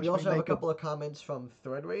 He we wants me to also have a make a couple of comments from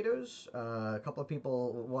thread raiders. A couple of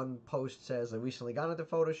people. One post says, "I recently got into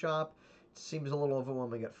Photoshop. It seems a little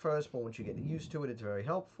overwhelming at first, but once you get used to it, it's very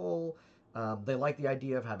helpful." They like the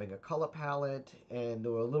idea of having a color palette, and they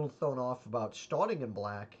were a little thrown off about starting in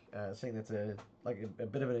black, saying that's a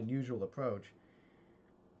bit of an unusual approach.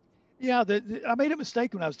 yeah. I made a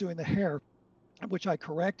mistake when I was doing the hair, which I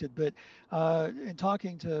corrected. But in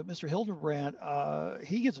talking to Mr. Hildebrand,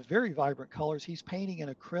 he gets very vibrant colors. He's painting in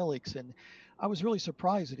acrylics, and I was really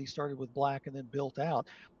surprised that he started with black and then built out.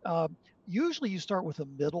 Usually, you start with a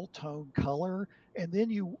middle tone color, and then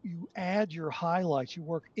you add your highlights. You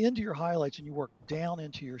work into your highlights, and you work down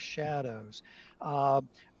into your shadows. A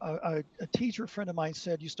teacher friend of mine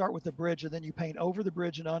said you start with the bridge and then you paint over the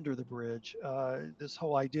bridge and under the bridge. This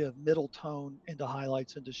whole idea of middle tone into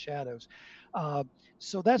highlights into shadows. Uh,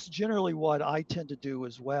 so that's generally what I tend to do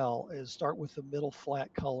as well, is start with the middle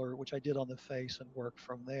flat color, which I did on the face, and work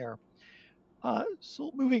from there.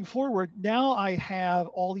 So moving forward, now I have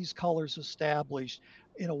all these colors established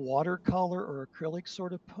in a watercolor or acrylic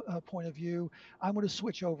sort of point of view. I'm going to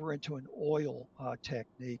switch over into an oil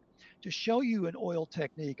technique. To show you an oil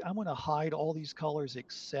technique, I'm going to hide all these colors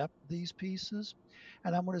except these pieces,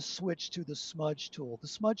 and I'm going to switch to the smudge tool. The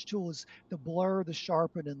smudge tool is the blur, the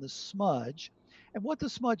sharpen, and the smudge. And what the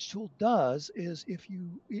smudge tool does is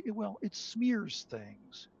well, it smears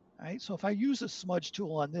things. Right. So if I use a smudge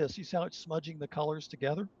tool on this, you see how it's smudging the colors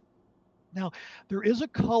together? Now, there is a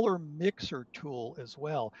color mixer tool as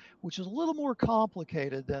well, which is a little more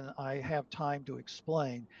complicated than I have time to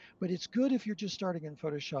explain, but it's good if you're just starting in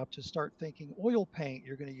Photoshop to start thinking oil paint,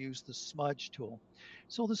 you're going to use the smudge tool.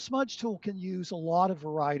 So the smudge tool can use a lot of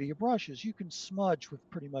variety of brushes. You can smudge with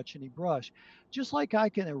pretty much any brush. Just like I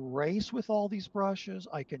can erase with all these brushes,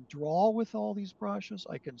 I can draw with all these brushes,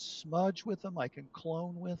 I can smudge with them, I can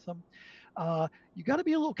clone with them. You got to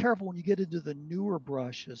be a little careful when you get into the newer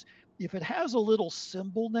brushes. If it has a little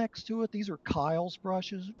symbol next to it, these are Kyle's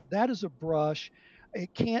brushes. That is a brush. I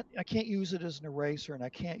can't use it as an eraser and I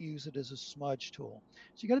can't use it as a smudge tool.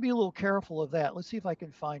 So you got to be a little careful of that. Let's see if I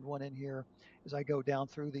can find one in here as I go down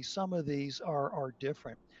through these. Some of these are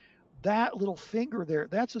different. That little finger there,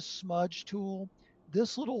 that's a smudge tool.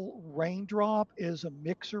 This little raindrop is a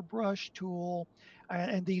mixer brush tool,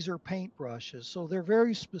 and these are paint brushes. So they're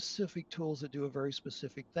very specific tools that do a very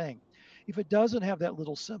specific thing. If it doesn't have that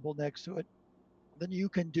little symbol next to it, then you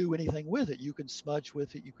can do anything with it. You can smudge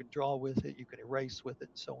with it, you can draw with it, you can erase with it,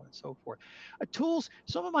 and so on and so forth. Tools,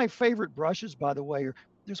 some of my favorite brushes, by the way, are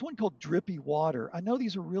there's one called drippy water. I know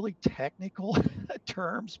these are really technical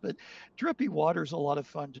terms, but drippy water is a lot of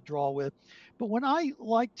fun to draw with. But when I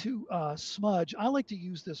like to smudge, I like to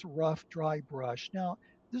use this rough, dry brush. Now,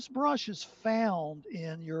 this brush is found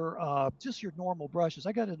in your just your normal brushes.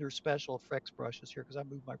 I got it under special effects brushes here because I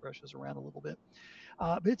move my brushes around a little bit.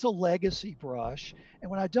 But it's a legacy brush.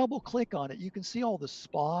 And when I double click on it, you can see all the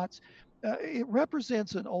spots. It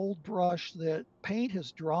represents an old brush that paint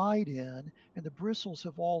has dried in and the bristles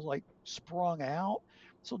have all like sprung out.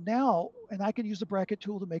 So now, and I can use the bracket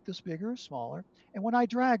tool to make this bigger or smaller. And when I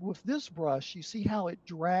drag with this brush, you see how it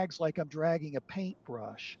drags like I'm dragging a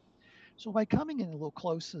paintbrush. So by coming in a little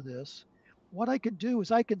close to this, what I can do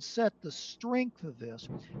is I can set the strength of this.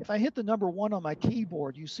 If I hit the number one on my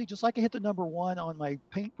keyboard, you see, just like I hit the number one on my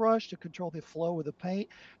paintbrush to control the flow of the paint,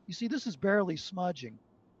 you see this is barely smudging.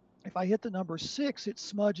 If I hit the number six, it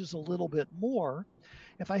smudges a little bit more.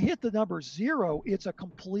 If I hit the number zero, it's a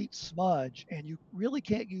complete smudge, and you really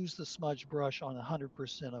can't use the smudge brush on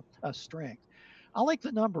 100% of strength. I like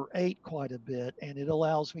the number eight quite a bit, and it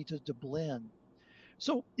allows me to blend.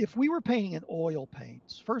 So if we were painting in oil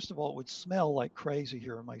paints, first of all, it would smell like crazy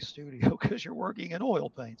here in my studio because you're working in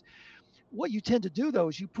oil paints. What you tend to do though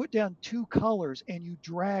is you put down two colors and you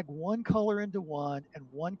drag one color into one and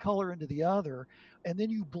one color into the other, and then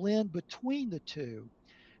you blend between the two.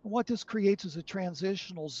 And what this creates is a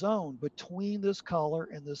transitional zone between this color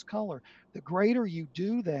and this color. The greater you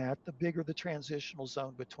do that, the bigger the transitional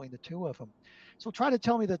zone between the two of them. So try to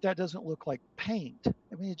tell me that that doesn't look like paint.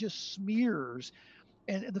 I mean, it just smears,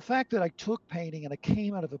 and the fact that I took painting and I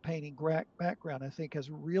came out of a painting background, I think has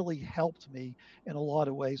really helped me in a lot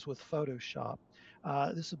of ways with Photoshop.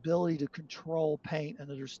 This ability to control paint and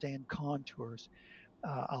understand contours,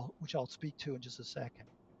 which I'll speak to in just a second.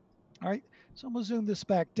 All right, so I'm gonna zoom this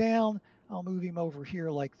back down. I'll move him over here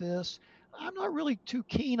like this. I'm not really too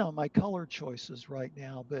keen on my color choices right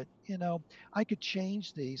now, but I could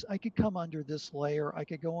change these. I could come under this layer. I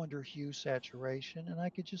could go under hue saturation and I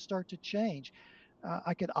could just start to change.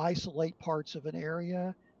 I could isolate parts of an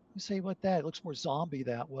area and say what that, it looks more zombie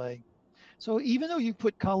that way. So even though you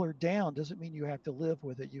put color down, doesn't mean you have to live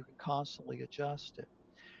with it. You can constantly adjust it.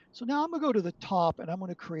 So now I'm going to go to the top and I'm going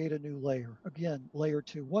to create a new layer. Again, layer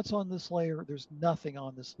two. What's on this layer? There's nothing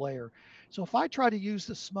on this layer. So if I try to use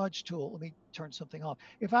the smudge tool, let me turn something off.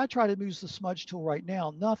 If I try to use the smudge tool right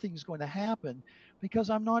now, nothing's going to happen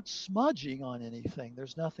because I'm not smudging on anything.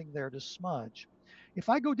 There's nothing there to smudge. If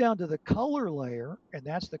I go down to the color layer, and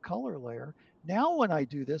that's the color layer, now when I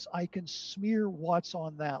do this, I can smear what's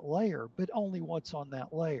on that layer, but only what's on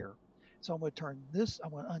that layer. So I'm going to turn this,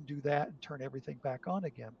 I'm going to undo that and turn everything back on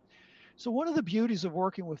again. So one of the beauties of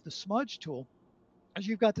working with the smudge tool is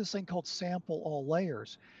you've got this thing called sample all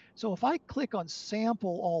layers. So if I click on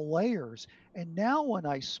sample all layers, and now when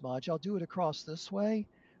I smudge, I'll do it across this way.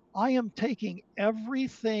 I am taking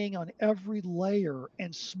everything on every layer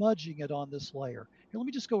and smudging it on this layer. Here, let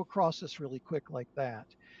me just go across this really quick like that.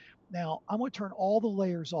 Now, I'm going to turn all the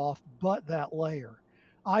layers off but that layer.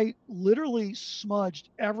 I literally smudged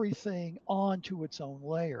everything onto its own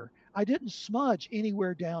layer. I didn't smudge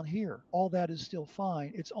anywhere down here. All that is still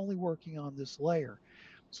fine. It's only working on this layer.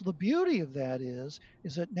 So the beauty of that is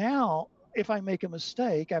that now if I make a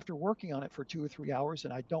mistake after working on it for 2 or 3 hours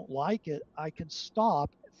and I don't like it, I can stop,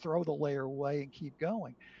 throw the layer away and keep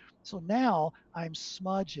going. So now I'm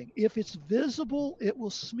smudging. If it's visible, it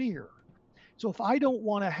will smear. So if I don't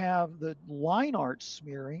want to have the line art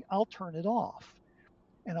smearing, I'll turn it off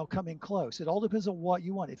and I'll come in close. It all depends on what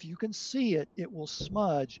you want. If you can see it, it will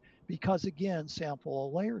smudge because again, sample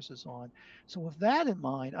of layers is on. So with that in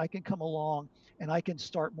mind, I can come along and I can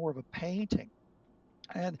start more of a painting.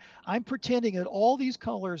 And I'm pretending that all these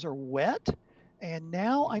colors are wet, and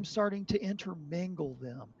now I'm starting to intermingle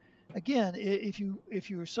them. Again, if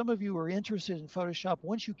you some of you are interested in Photoshop,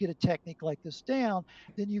 once you get a technique like this down,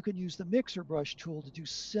 then you can use the mixer brush tool to do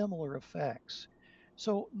similar effects.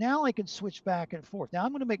 So now I can switch back and forth. Now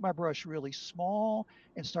I'm going to make my brush really small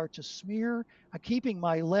and start to smear. I'm keeping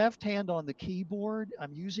my left hand on the keyboard.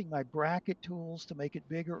 I'm using my bracket tools to make it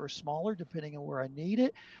bigger or smaller depending on where I need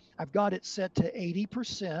it. I've got it set to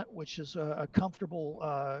 80%, which is a comfortable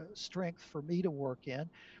strength for me to work in.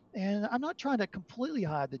 And I'm not trying to completely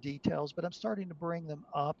hide the details, but I'm starting to bring them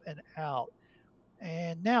up and out.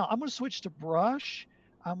 And now I'm going to switch to brush.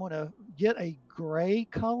 I'm going to get a gray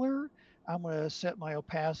color. I'm going to set my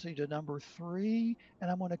opacity to number 3. And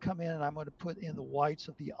I'm going to come in and I'm going to put in the whites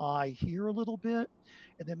of the eye here a little bit.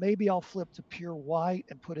 And then maybe I'll flip to pure white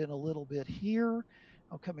and put in a little bit here.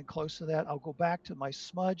 I'll come in close to that. I'll go back to my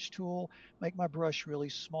smudge tool, make my brush really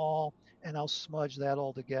small, and I'll smudge that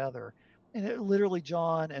all together. And it literally,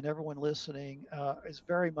 John and everyone listening, is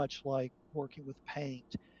very much like working with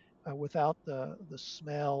paint without the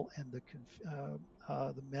smell and the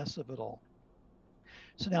mess of it all.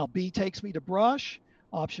 So now B takes me to brush.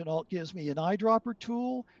 Option Alt gives me an eyedropper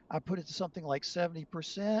tool. I put it to something like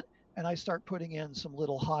 70%, and I start putting in some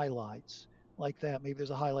little highlights like that. Maybe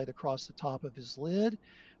there's a highlight across the top of his lid.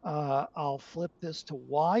 I'll flip this to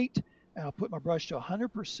white, and I'll put my brush to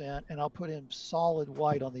 100%, and I'll put in solid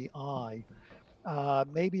white on the eye.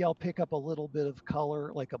 Maybe I'll pick up a little bit of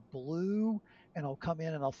color like a blue, and I'll come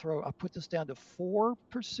in and I'll put this down to 4%,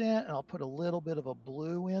 and I'll put a little bit of a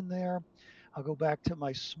blue in there. I'll go back to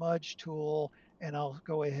my smudge tool, and I'll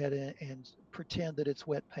go ahead and pretend that it's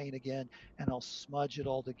wet paint again, and I'll smudge it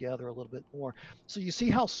all together a little bit more. So you see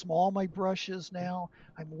how small my brush is now?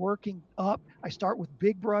 I'm working up. I start with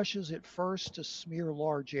big brushes at first to smear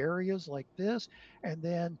large areas like this. And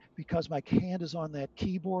then because my hand is on that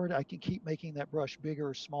keyboard, I can keep making that brush bigger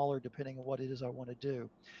or smaller depending on what it is I want to do.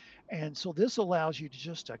 And so this allows you to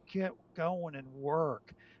just to get going and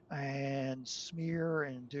work and smear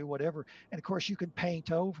and do whatever. And of course you can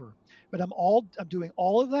paint over. But I'm doing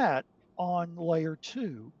all of that on layer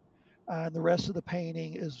 2. And the rest of the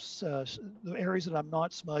painting is the areas that I'm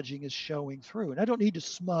not smudging is showing through. And I don't need to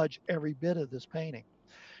smudge every bit of this painting.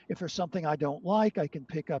 If there's something I don't like, I can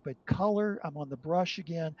pick up a color. I'm on the brush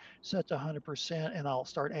again, set to 100%, and I'll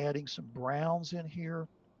start adding some browns in here.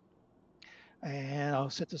 And I'll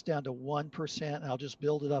set this down to 1%, and I'll just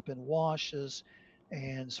build it up in washes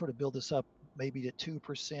and sort of build this up maybe to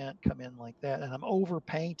 2%, come in like that. And I'm over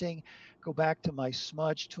painting, go back to my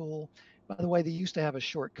smudge tool. By the way, they used to have a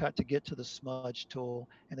shortcut to get to the smudge tool,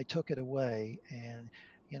 and they took it away. And,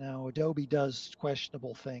 Adobe does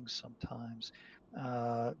questionable things sometimes.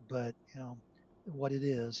 But, what it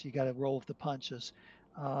is, you got to roll with the punches.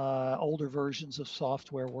 Older versions of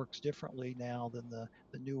software works differently now than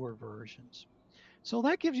the newer versions. So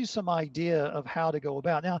that gives you some idea of how to go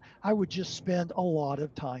about. Now, I would just spend a lot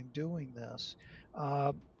of time doing this.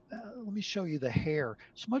 Uh, Let me show you the hair.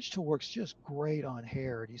 Smudge tool works just great on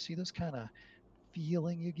hair. Do you see this kind of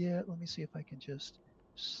feeling you get? Let me see if I can just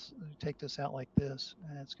take this out like this.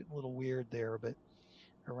 It's getting a little weird there, but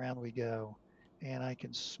around we go. And I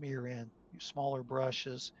can smear in smaller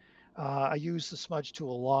brushes. I use the smudge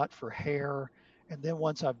tool a lot for hair. And then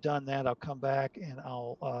once I've done that, I'll come back and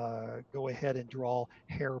I'll go ahead and draw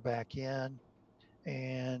hair back in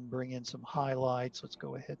and bring in some highlights. Let's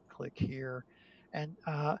go ahead and click here. And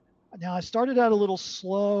now I started out a little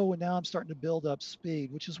slow and now I'm starting to build up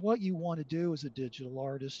speed, which is what you want to do as a digital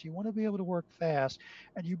artist. You want to be able to work fast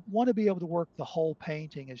and you want to be able to work the whole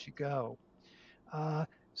painting as you go. Uh,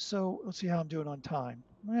 so let's see how I'm doing on time.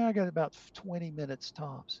 Well, I got about 20 minutes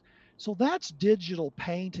tops. So that's digital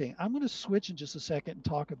painting. I'm going to switch in just a second and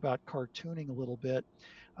talk about cartooning a little bit,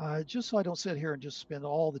 just so I don't sit here and just spend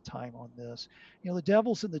all the time on this. The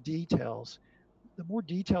devil's in the details. The more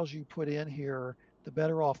details you put in here, the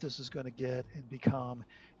better off this is going to get and become,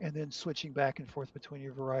 and then switching back and forth between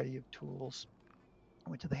your variety of tools. I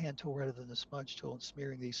went to the hand tool rather than the smudge tool and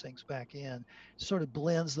smearing these things back in sort of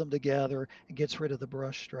blends them together and gets rid of the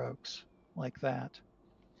brush strokes like that.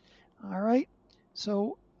 All right.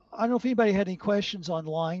 So I don't know if anybody had any questions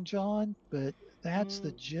online, John, but that's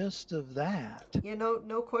the Mm, gist of that. yeah,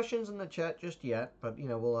 no questions in the chat just yet, but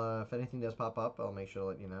we'll if anything does pop up, I'll make sure to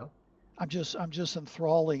let you know. I'm just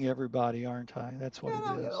enthralling everybody, aren't I? That's what Yeah, it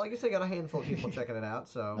no, yeah, is. like I said, I got a handful of people checking it out,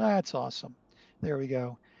 so That's awesome. There we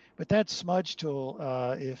go. But that smudge tool,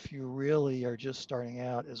 if you really are just starting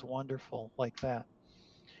out, is wonderful like that.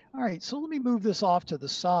 All right, so let me move this off to the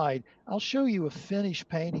side. I'll show you a finished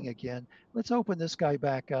painting again. Let's open this guy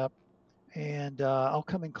back up and I'll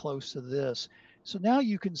come in close to this. So now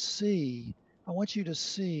you can see, I want you to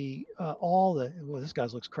see all the, well, this guy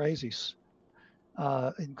looks crazy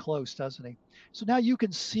in close, doesn't he? So now you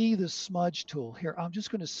can see the smudge tool here. I'm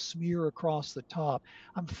just going to smear across the top.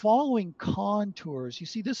 I'm following contours. You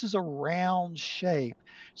see, this is a round shape.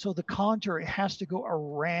 So the contour, it has to go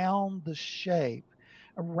around the shape,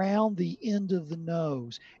 around the end of the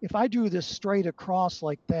nose. If I drew this straight across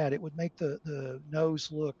like that, it would make the nose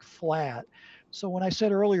look flat. So when I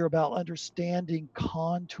said earlier about understanding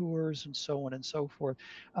contours and so on and so forth,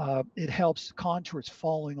 it helps contours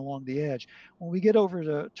following along the edge. When we get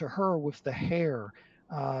over to her with the hair,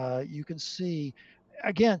 you can see,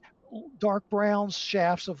 again, dark browns,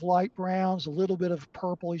 shafts of light browns, a little bit of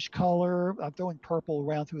purplish color. I'm throwing purple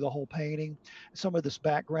around through the whole painting, some of this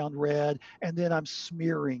background red, and then I'm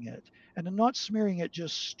smearing it. And I'm not smearing it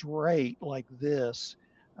just straight like this.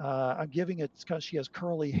 I'm giving it because she has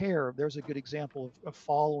curly hair. There's a good example of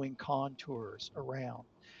following contours around.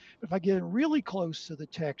 If I get really close to the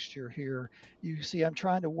texture here, you see I'm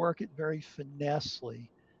trying to work it very finessely.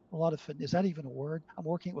 A lot of is that even a word? I'm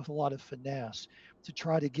working with a lot of finesse to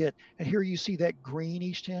try to get. And here you see that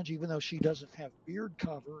greenish tinge, even though she doesn't have beard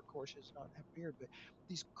cover. Of course, she does not have beard, but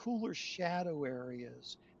these cooler shadow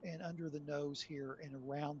areas and under the nose here and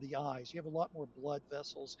around the eyes. You have a lot more blood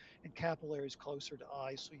vessels and capillaries closer to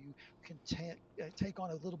eyes, so you can take on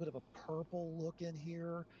a little bit of a purple look in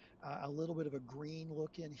here, a little bit of a green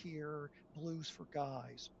look in here, blues for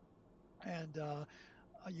guys. And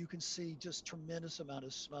you can see just tremendous amount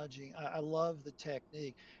of smudging. I love the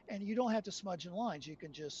technique. And you don't have to smudge in lines. You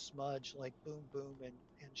can just smudge like boom, boom, and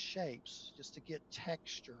shapes just to get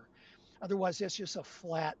texture. Otherwise, that's just a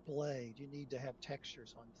flat blade. You need to have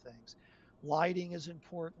textures on things. Lighting is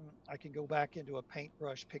important. I can go back into a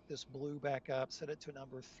paintbrush, pick this blue back up, set it to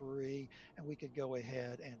number 3, and we could go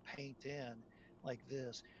ahead and paint in like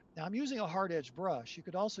this. Now I'm using a hard edge brush. You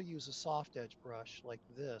could also use a soft edge brush like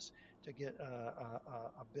this to get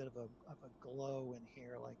a bit of a glow in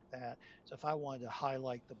here like that. So if I wanted to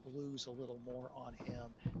highlight the blues a little more on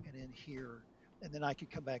him and in here, and then I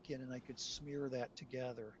could come back in and I could smear that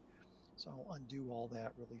together. So I'll undo all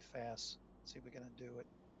that really fast. Let's see if we can undo it.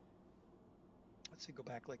 Let's see, go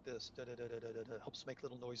back like this. Da, da, da, da, da, da, da. Helps make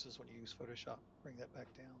little noises when you use Photoshop. Bring that back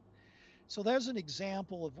down. So there's an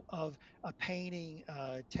example of a painting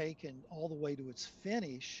taken all the way to its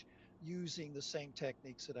finish using the same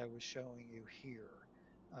techniques that I was showing you here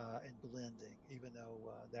and blending, even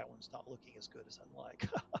though that one's not looking as good as I'd like.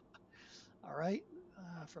 All right,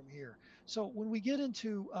 from here. So when we get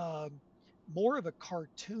into more of a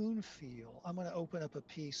cartoon feel, I'm going to open up a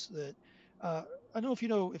piece that I don't know if you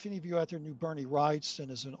know, if any of you out there knew Bernie Wrightson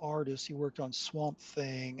as an artist. He worked on Swamp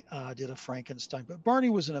Thing, did a Frankenstein, but Bernie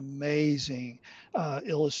was an amazing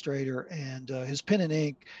illustrator, and his pen and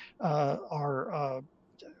ink are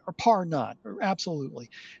par none, absolutely.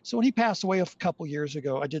 So when he passed away a couple years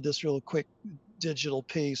ago, I did this real quick digital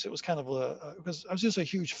piece. It was kind of because I was just a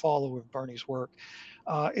huge follower of Bernie's work.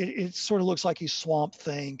 It sort of looks like he's Swamp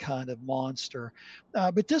Thing kind of monster,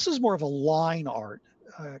 but this is more of a line art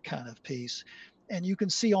kind of piece. And you can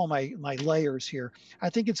see all my layers here. I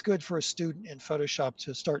think it's good for a student in Photoshop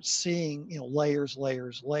to start seeing, layers,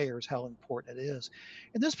 layers, layers, how important it is.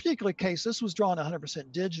 In this particular case, this was drawn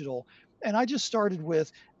 100% digital, and I just started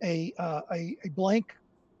with a blank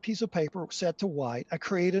piece of paper set to white. I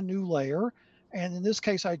create a new layer. And in this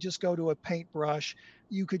case, I just go to a paintbrush.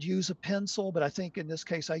 You could use a pencil, but I think in this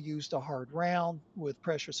case, I used a hard round with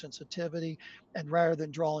pressure sensitivity. And rather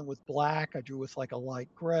than drawing with black, I drew with like a light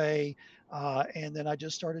gray. And then I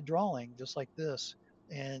just started drawing just like this.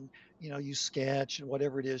 And you sketch and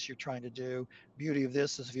whatever it is you're trying to do. Beauty of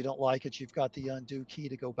this is if you don't like it, you've got the undo key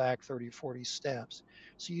to go back 30 or 40 steps.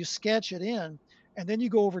 So you sketch it in, and then you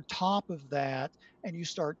go over top of that and you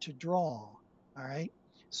start to draw. All right.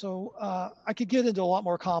 So I could get into a lot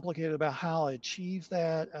more complicated about how I achieve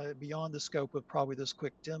that beyond the scope of probably this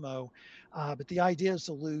quick demo. But the idea is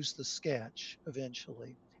to lose the sketch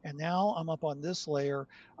eventually. And now I'm up on this layer.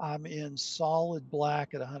 I'm in solid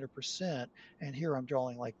black at 100%. And here I'm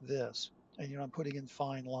drawing like this. And, I'm putting in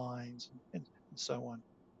fine lines and so on.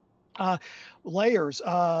 Uh, Layers.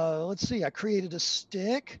 Let's see. I created a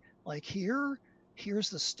stick like here.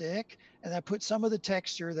 Here's the stick, and I put some of the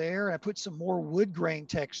texture there. I put some more wood grain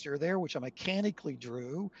texture there, which I mechanically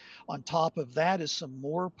drew. On top of that is some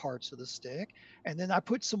more parts of the stick, and then I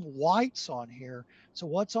put some whites on here. So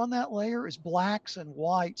what's on that layer is blacks and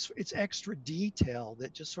whites. It's extra detail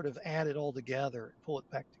that just sort of add it all together, pull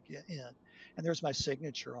it back to get in. And there's my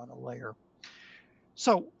signature on a layer.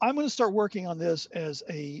 So I'm going to start working on this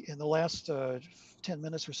in the last 10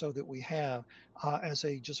 minutes or so that we have, as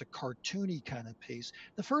just a cartoony kind of piece.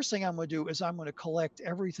 The first thing I'm going to do is I'm going to collect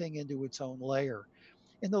everything into its own layer.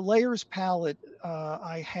 In the layers palette,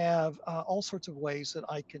 I have all sorts of ways that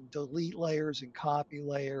I can delete layers and copy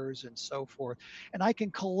layers and so forth. And I can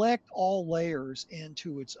collect all layers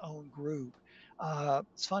into its own group.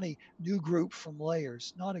 It's funny, new group from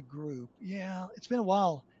layers, not a group. Yeah, it's been a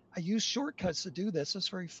while. I use shortcuts to do this. That's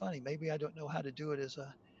very funny. Maybe I don't know how to do it as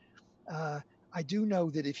a. Uh, I do know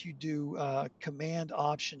that if you do Command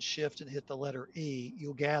Option Shift and hit the letter E,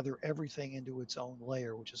 you'll gather everything into its own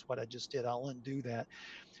layer, which is what I just did. I'll undo that.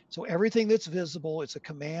 So everything that's visible, it's a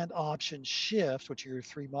Command Option Shift, which are your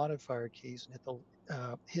three modifier keys, and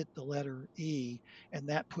hit the letter E, and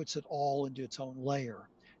that puts it all into its own layer.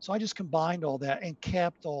 So I just combined all that and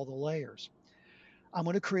kept all the layers. I'm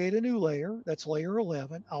going to create a new layer. That's layer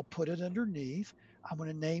 11. I'll put it underneath. I'm going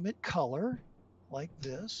to name it color like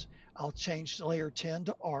this. I'll change layer 10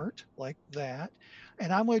 to art like that.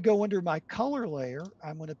 And I'm going to go under my color layer.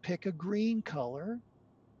 I'm going to pick a green color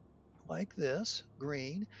like this,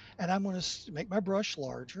 green, and I'm going to make my brush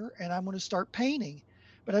larger and I'm going to start painting,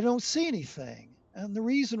 but I don't see anything. And the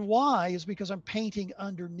reason why is because I'm painting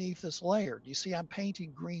underneath this layer. You see, I'm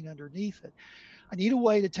painting green underneath it. I need a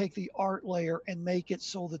way to take the art layer and make it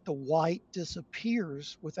so that the white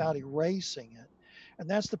disappears without erasing it. And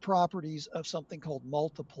that's the properties of something called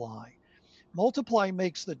multiply. Multiply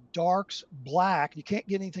makes the darks black. You can't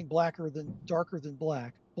get anything darker than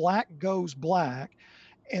black. Black goes black,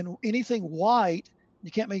 and anything white,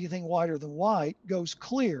 you can't make anything whiter than white, goes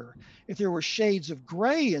clear. If there were shades of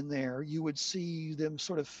gray in there, you would see them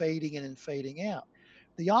sort of fading in and fading out.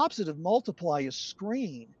 The opposite of multiply is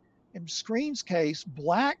screen. In screen's case,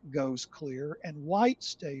 black goes clear and white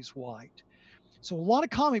stays white. So a lot of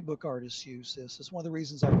comic book artists use this. It's one of the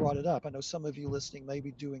reasons I brought it up. I know some of you listening may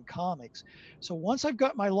be doing comics. So once I've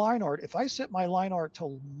got my line art, if I set my line art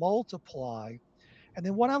to multiply, and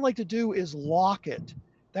then what I like to do is lock it.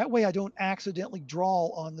 That way I don't accidentally draw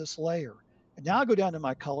on this layer. And now I go down to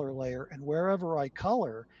my color layer, and wherever I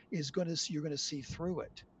color you're going to see through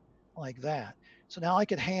it like that. So now I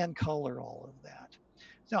could hand color all of that.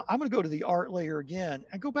 Now I'm going to go to the art layer again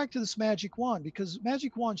and go back to this magic wand, because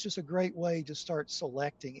magic wand is just a great way to start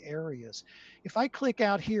selecting areas. If I click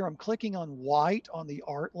out here, I'm clicking on white on the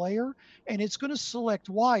art layer, and it's going to select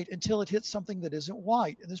white until it hits something that isn't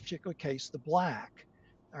white. In this particular case, the black.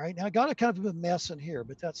 All right. Now I got a kind of a mess in here,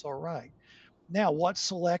 but that's all right. Now what's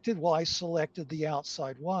selected? Well, I selected the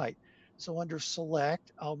outside white. So under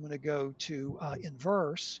select, I'm going to go to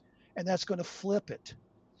inverse, and that's going to flip it.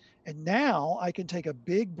 And now I can take a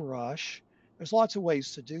big brush. There's lots of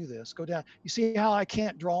ways to do this. Go down. You see how I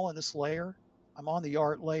can't draw in this layer? I'm on the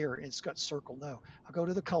art layer and it's got circle. No, I'll go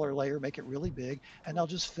to the color layer, make it really big, and I'll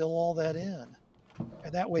just fill all that in.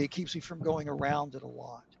 And that way it keeps me from going around it a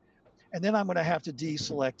lot. And then I'm going to have to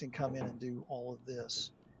deselect and come in and do all of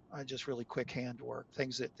this. Just really quick handwork,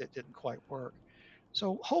 things that didn't quite work.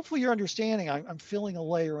 So hopefully you're understanding. I'm filling a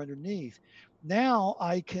layer underneath. Now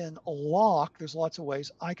I can lock, there's lots of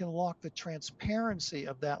ways, I can lock the transparency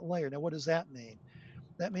of that layer. Now, what does that mean?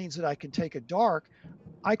 That means that I can take a dark,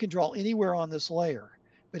 I can draw anywhere on this layer.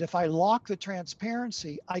 But if I lock the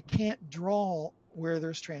transparency, I can't draw where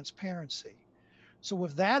there's transparency. So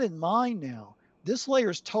with that in mind now, this layer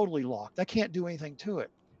is totally locked. I can't do anything to it.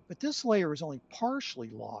 But this layer is only partially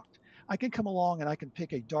locked. I can come along and I can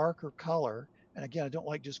pick a darker color. And again, I don't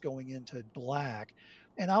like just going into black.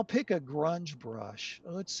 And I'll pick a grunge brush.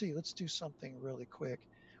 Let's see, let's do something really quick.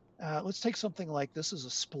 Let's take something like this is a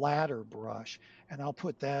splatter brush, and I'll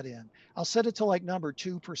put that in. I'll set it to like number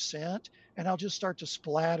 2%, and I'll just start to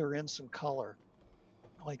splatter in some color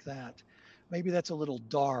like that. Maybe that's a little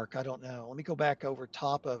dark. I don't know. Let me go back over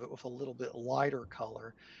top of it with a little bit lighter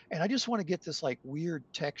color. And I just want to get this like weird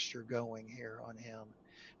texture going here on him.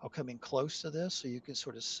 I'll come in close to this so you can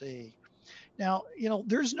sort of see. Now,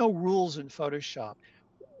 there's no rules in Photoshop.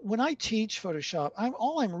 When I teach Photoshop,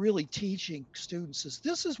 I'm really teaching students is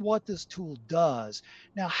this is what this tool does.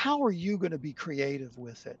 Now, how are you going to be creative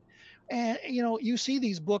with it? And you see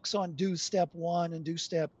these books on do step one and do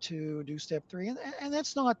step two and do step three, and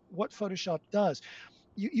that's not what Photoshop does.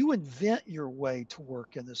 You invent your way to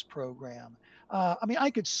work in this program. I mean, I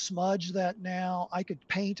could smudge that now. I could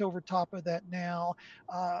paint over top of that now.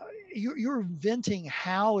 Uh, you're inventing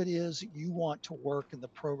how it is you want to work in the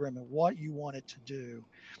program and what you want it to do.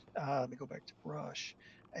 Let me go back to brush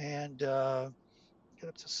and get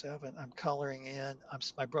up to 7. I'm coloring in.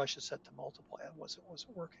 My brush is set to multiply. It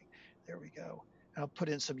wasn't working. There we go. I'll put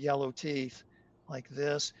in some yellow teeth like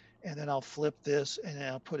this, and then I'll flip this and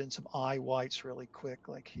then I'll put in some eye whites really quick,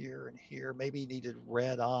 like here and here. Maybe needed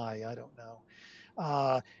red eye, I don't know.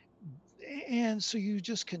 Uh, and so you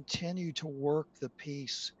just continue to work the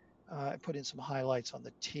piece, put in some highlights on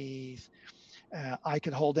the teeth. I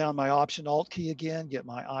could hold down my Option Alt key again, get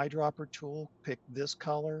my eyedropper tool, pick this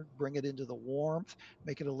color, bring it into the warmth,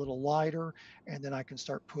 make it a little lighter, and then I can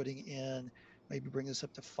start putting in, maybe bring this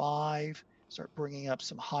up to 5, start bringing up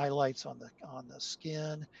some highlights on the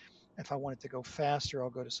skin. If I want it to go faster, I'll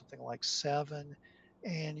go to something like 7,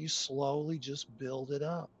 and you slowly just build it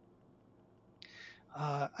up.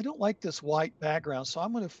 I don't like this white background, so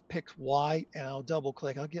I'm going to pick white and I'll double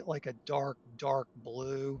click. I'll get like a dark, dark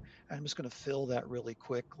blue. And I'm just going to fill that really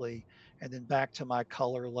quickly and then back to my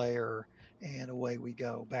color layer and away we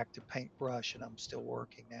go. Back to paintbrush and I'm still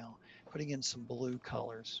working now, putting in some blue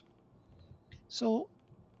colors. So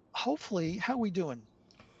hopefully, how are we doing?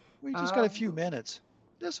 We just got a few Um, minutes.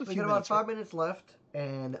 Just a we few got about minutes, right? 5 minutes left,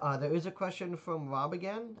 and there is a question from Rob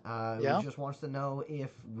again, who Yeah. just wants to know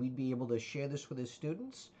if we'd be able to share this with his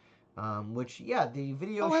students. Which, yeah,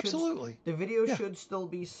 Oh, absolutely. the video Yeah. should still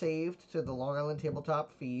be saved to the Long Island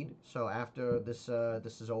Tabletop feed. So after this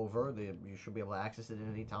is over, you should be able to access it at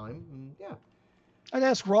any time. And yeah. I'd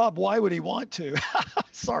ask Rob, why would he want to?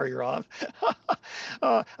 Sorry, Rob.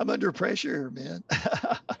 I'm under pressure, man.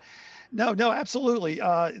 No, no, absolutely.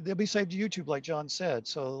 They'll be saved to YouTube, like John said.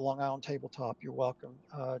 So, Long Island Tabletop, you're welcome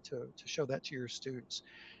to show that to your students.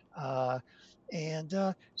 Uh,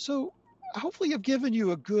 and so, hopefully, I've given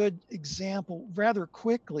you a good example rather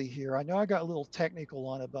quickly here. I know I got a little technical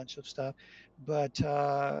on a bunch of stuff, but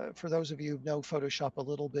for those of you who know Photoshop a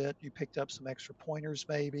little bit, you picked up some extra pointers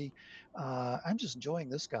maybe. I'm just enjoying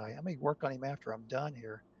this guy. I may work on him after I'm done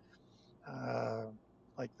here, uh,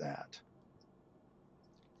 like that.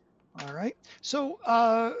 All right. So,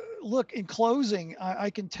 look, in closing, I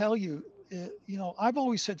can tell you, I've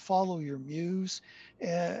always said follow your muse.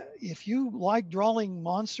 If you like drawing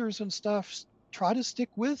monsters and stuff, try to stick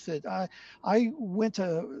with it. I went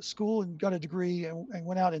to school and got a degree and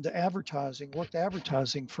went out into advertising, worked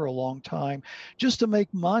advertising for a long time just to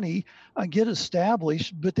make money and get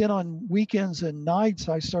established. But then on weekends and nights,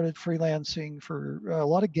 I started freelancing for a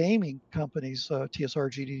lot of gaming companies, TSR,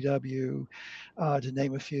 GDW, to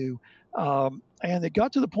name a few. And it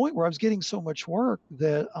got to the point where I was getting so much work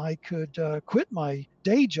that I could quit my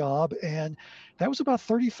day job. And that was about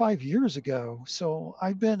 35 years ago. So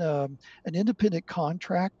I've been an independent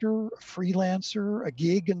contractor, a freelancer, a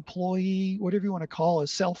gig employee, whatever you want to call it,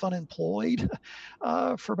 self unemployed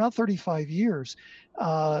for about 35 years.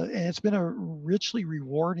 And it's been a richly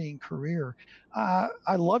rewarding career.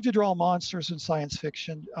 I love to draw monsters in science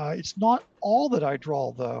fiction. It's not all that I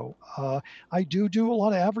draw, though. I do a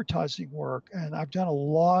lot of advertising work, and I've done a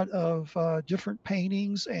lot of different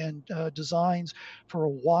paintings and designs for a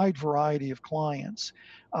wide variety of clients.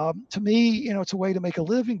 To me, it's a way to make a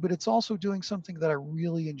living, but it's also doing something that I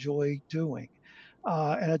really enjoy doing.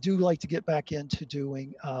 And I do like to get back into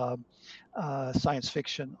doing science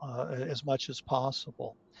fiction as much as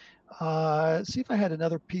possible. See if I had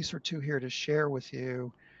another piece or two here to share with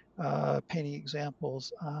you, painting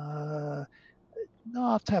examples. No,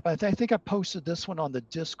 off tap. I think I posted this one on the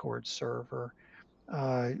Discord server,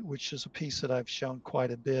 which is a piece that I've shown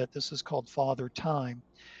quite a bit. This is called Father Time.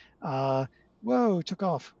 Uh, Whoa, took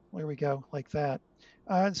off. There we go, like that.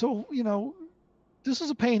 And so, this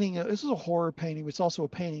is a painting. This is a horror painting. But it's also a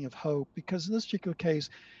painting of hope because in this particular case,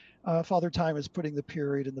 Father Time is putting the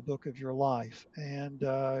period in the book of your life, and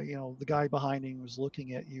the guy behind him was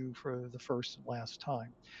looking at you for the first and last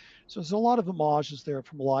time. So there's a lot of homages there,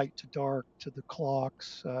 from light to dark to the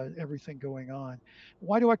clocks, everything going on.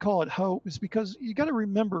 Why do I call it hope? Is because you got to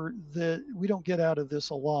remember that we don't get out of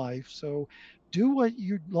this alive. So do what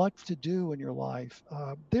you'd like to do in your life.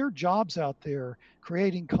 There are jobs out there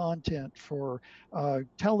creating content for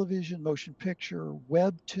television, motion picture,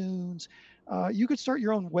 webtoons. You could start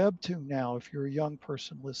your own webtoon now if you're a young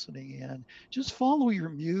person listening in. Just follow your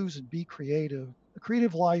muse and be creative. A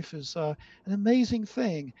creative life is an amazing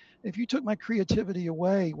thing. If you took my creativity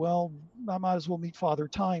away, well, I might as well meet Father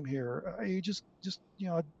Time here. You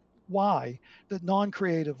why? The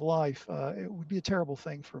non-creative life, it would be a terrible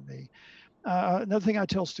thing for me. Another thing I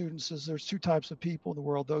tell students is there's two types of people in the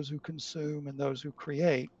world: those who consume and those who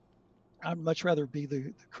create. I'd much rather be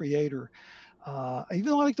the creator. Even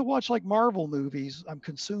though I like to watch like Marvel movies, I'm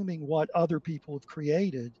consuming what other people have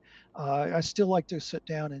created. I still like to sit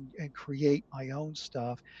down and create my own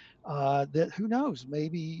stuff. That who knows,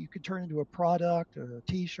 maybe you could turn into a product, a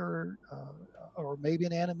T-shirt, or maybe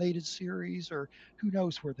an animated series, or who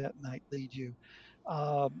knows where that might lead you.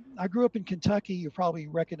 I grew up in Kentucky. You probably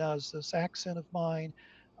recognize this accent of mine.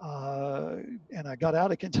 Uh, and I got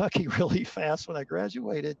out of Kentucky really fast when I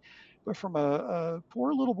graduated. But from a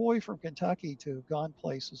poor little boy from Kentucky to have gone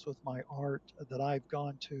places with my art that I've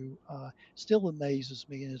gone to still amazes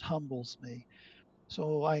me and it humbles me.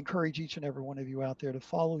 So I encourage each and every one of you out there to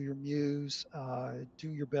follow your muse, do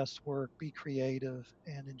your best work, be creative,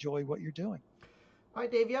 and enjoy what you're doing. All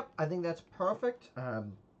right, Dave. Yep, I think that's perfect.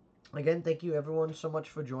 Again, thank you everyone so much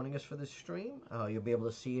for joining us for this stream. You'll be able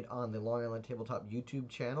to see it on the Long Island Tabletop YouTube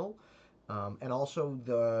channel. And also,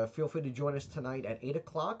 feel free to join us tonight at 8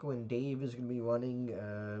 o'clock when Dave is going to be running.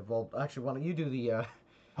 Well, actually, why don't you do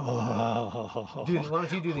Oh, why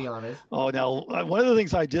don't you do the honors? oh, now one of the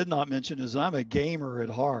things I did not mention is I'm a gamer at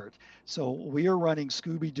heart. So we are running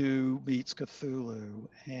Scooby Doo meets Cthulhu,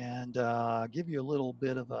 and I'll give you a little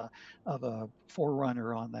bit of a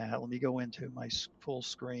forerunner on that. Let me go into my full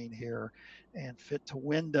screen here and fit to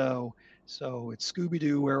window. So it's Scooby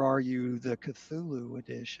Doo, Where Are You? The Cthulhu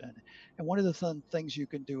edition. And one of the fun things you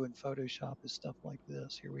can do in Photoshop is stuff like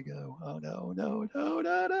this. Here we go. Oh no, no, no,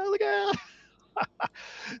 no, no! Look out!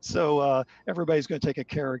 So everybody's going to take a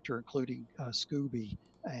character, including Scooby,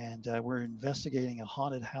 and we're investigating a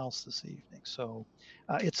haunted house this evening. So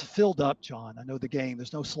it's filled up, John. I know the game.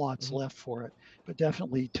 There's no slots Mm-hmm. left for it, but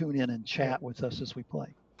definitely tune in and Yeah. chat with us as we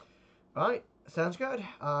play. All right. Sounds good.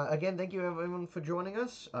 Again, thank you everyone for joining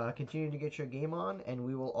us. Continue to get your game on, and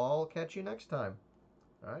we will all catch you next time.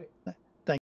 All right.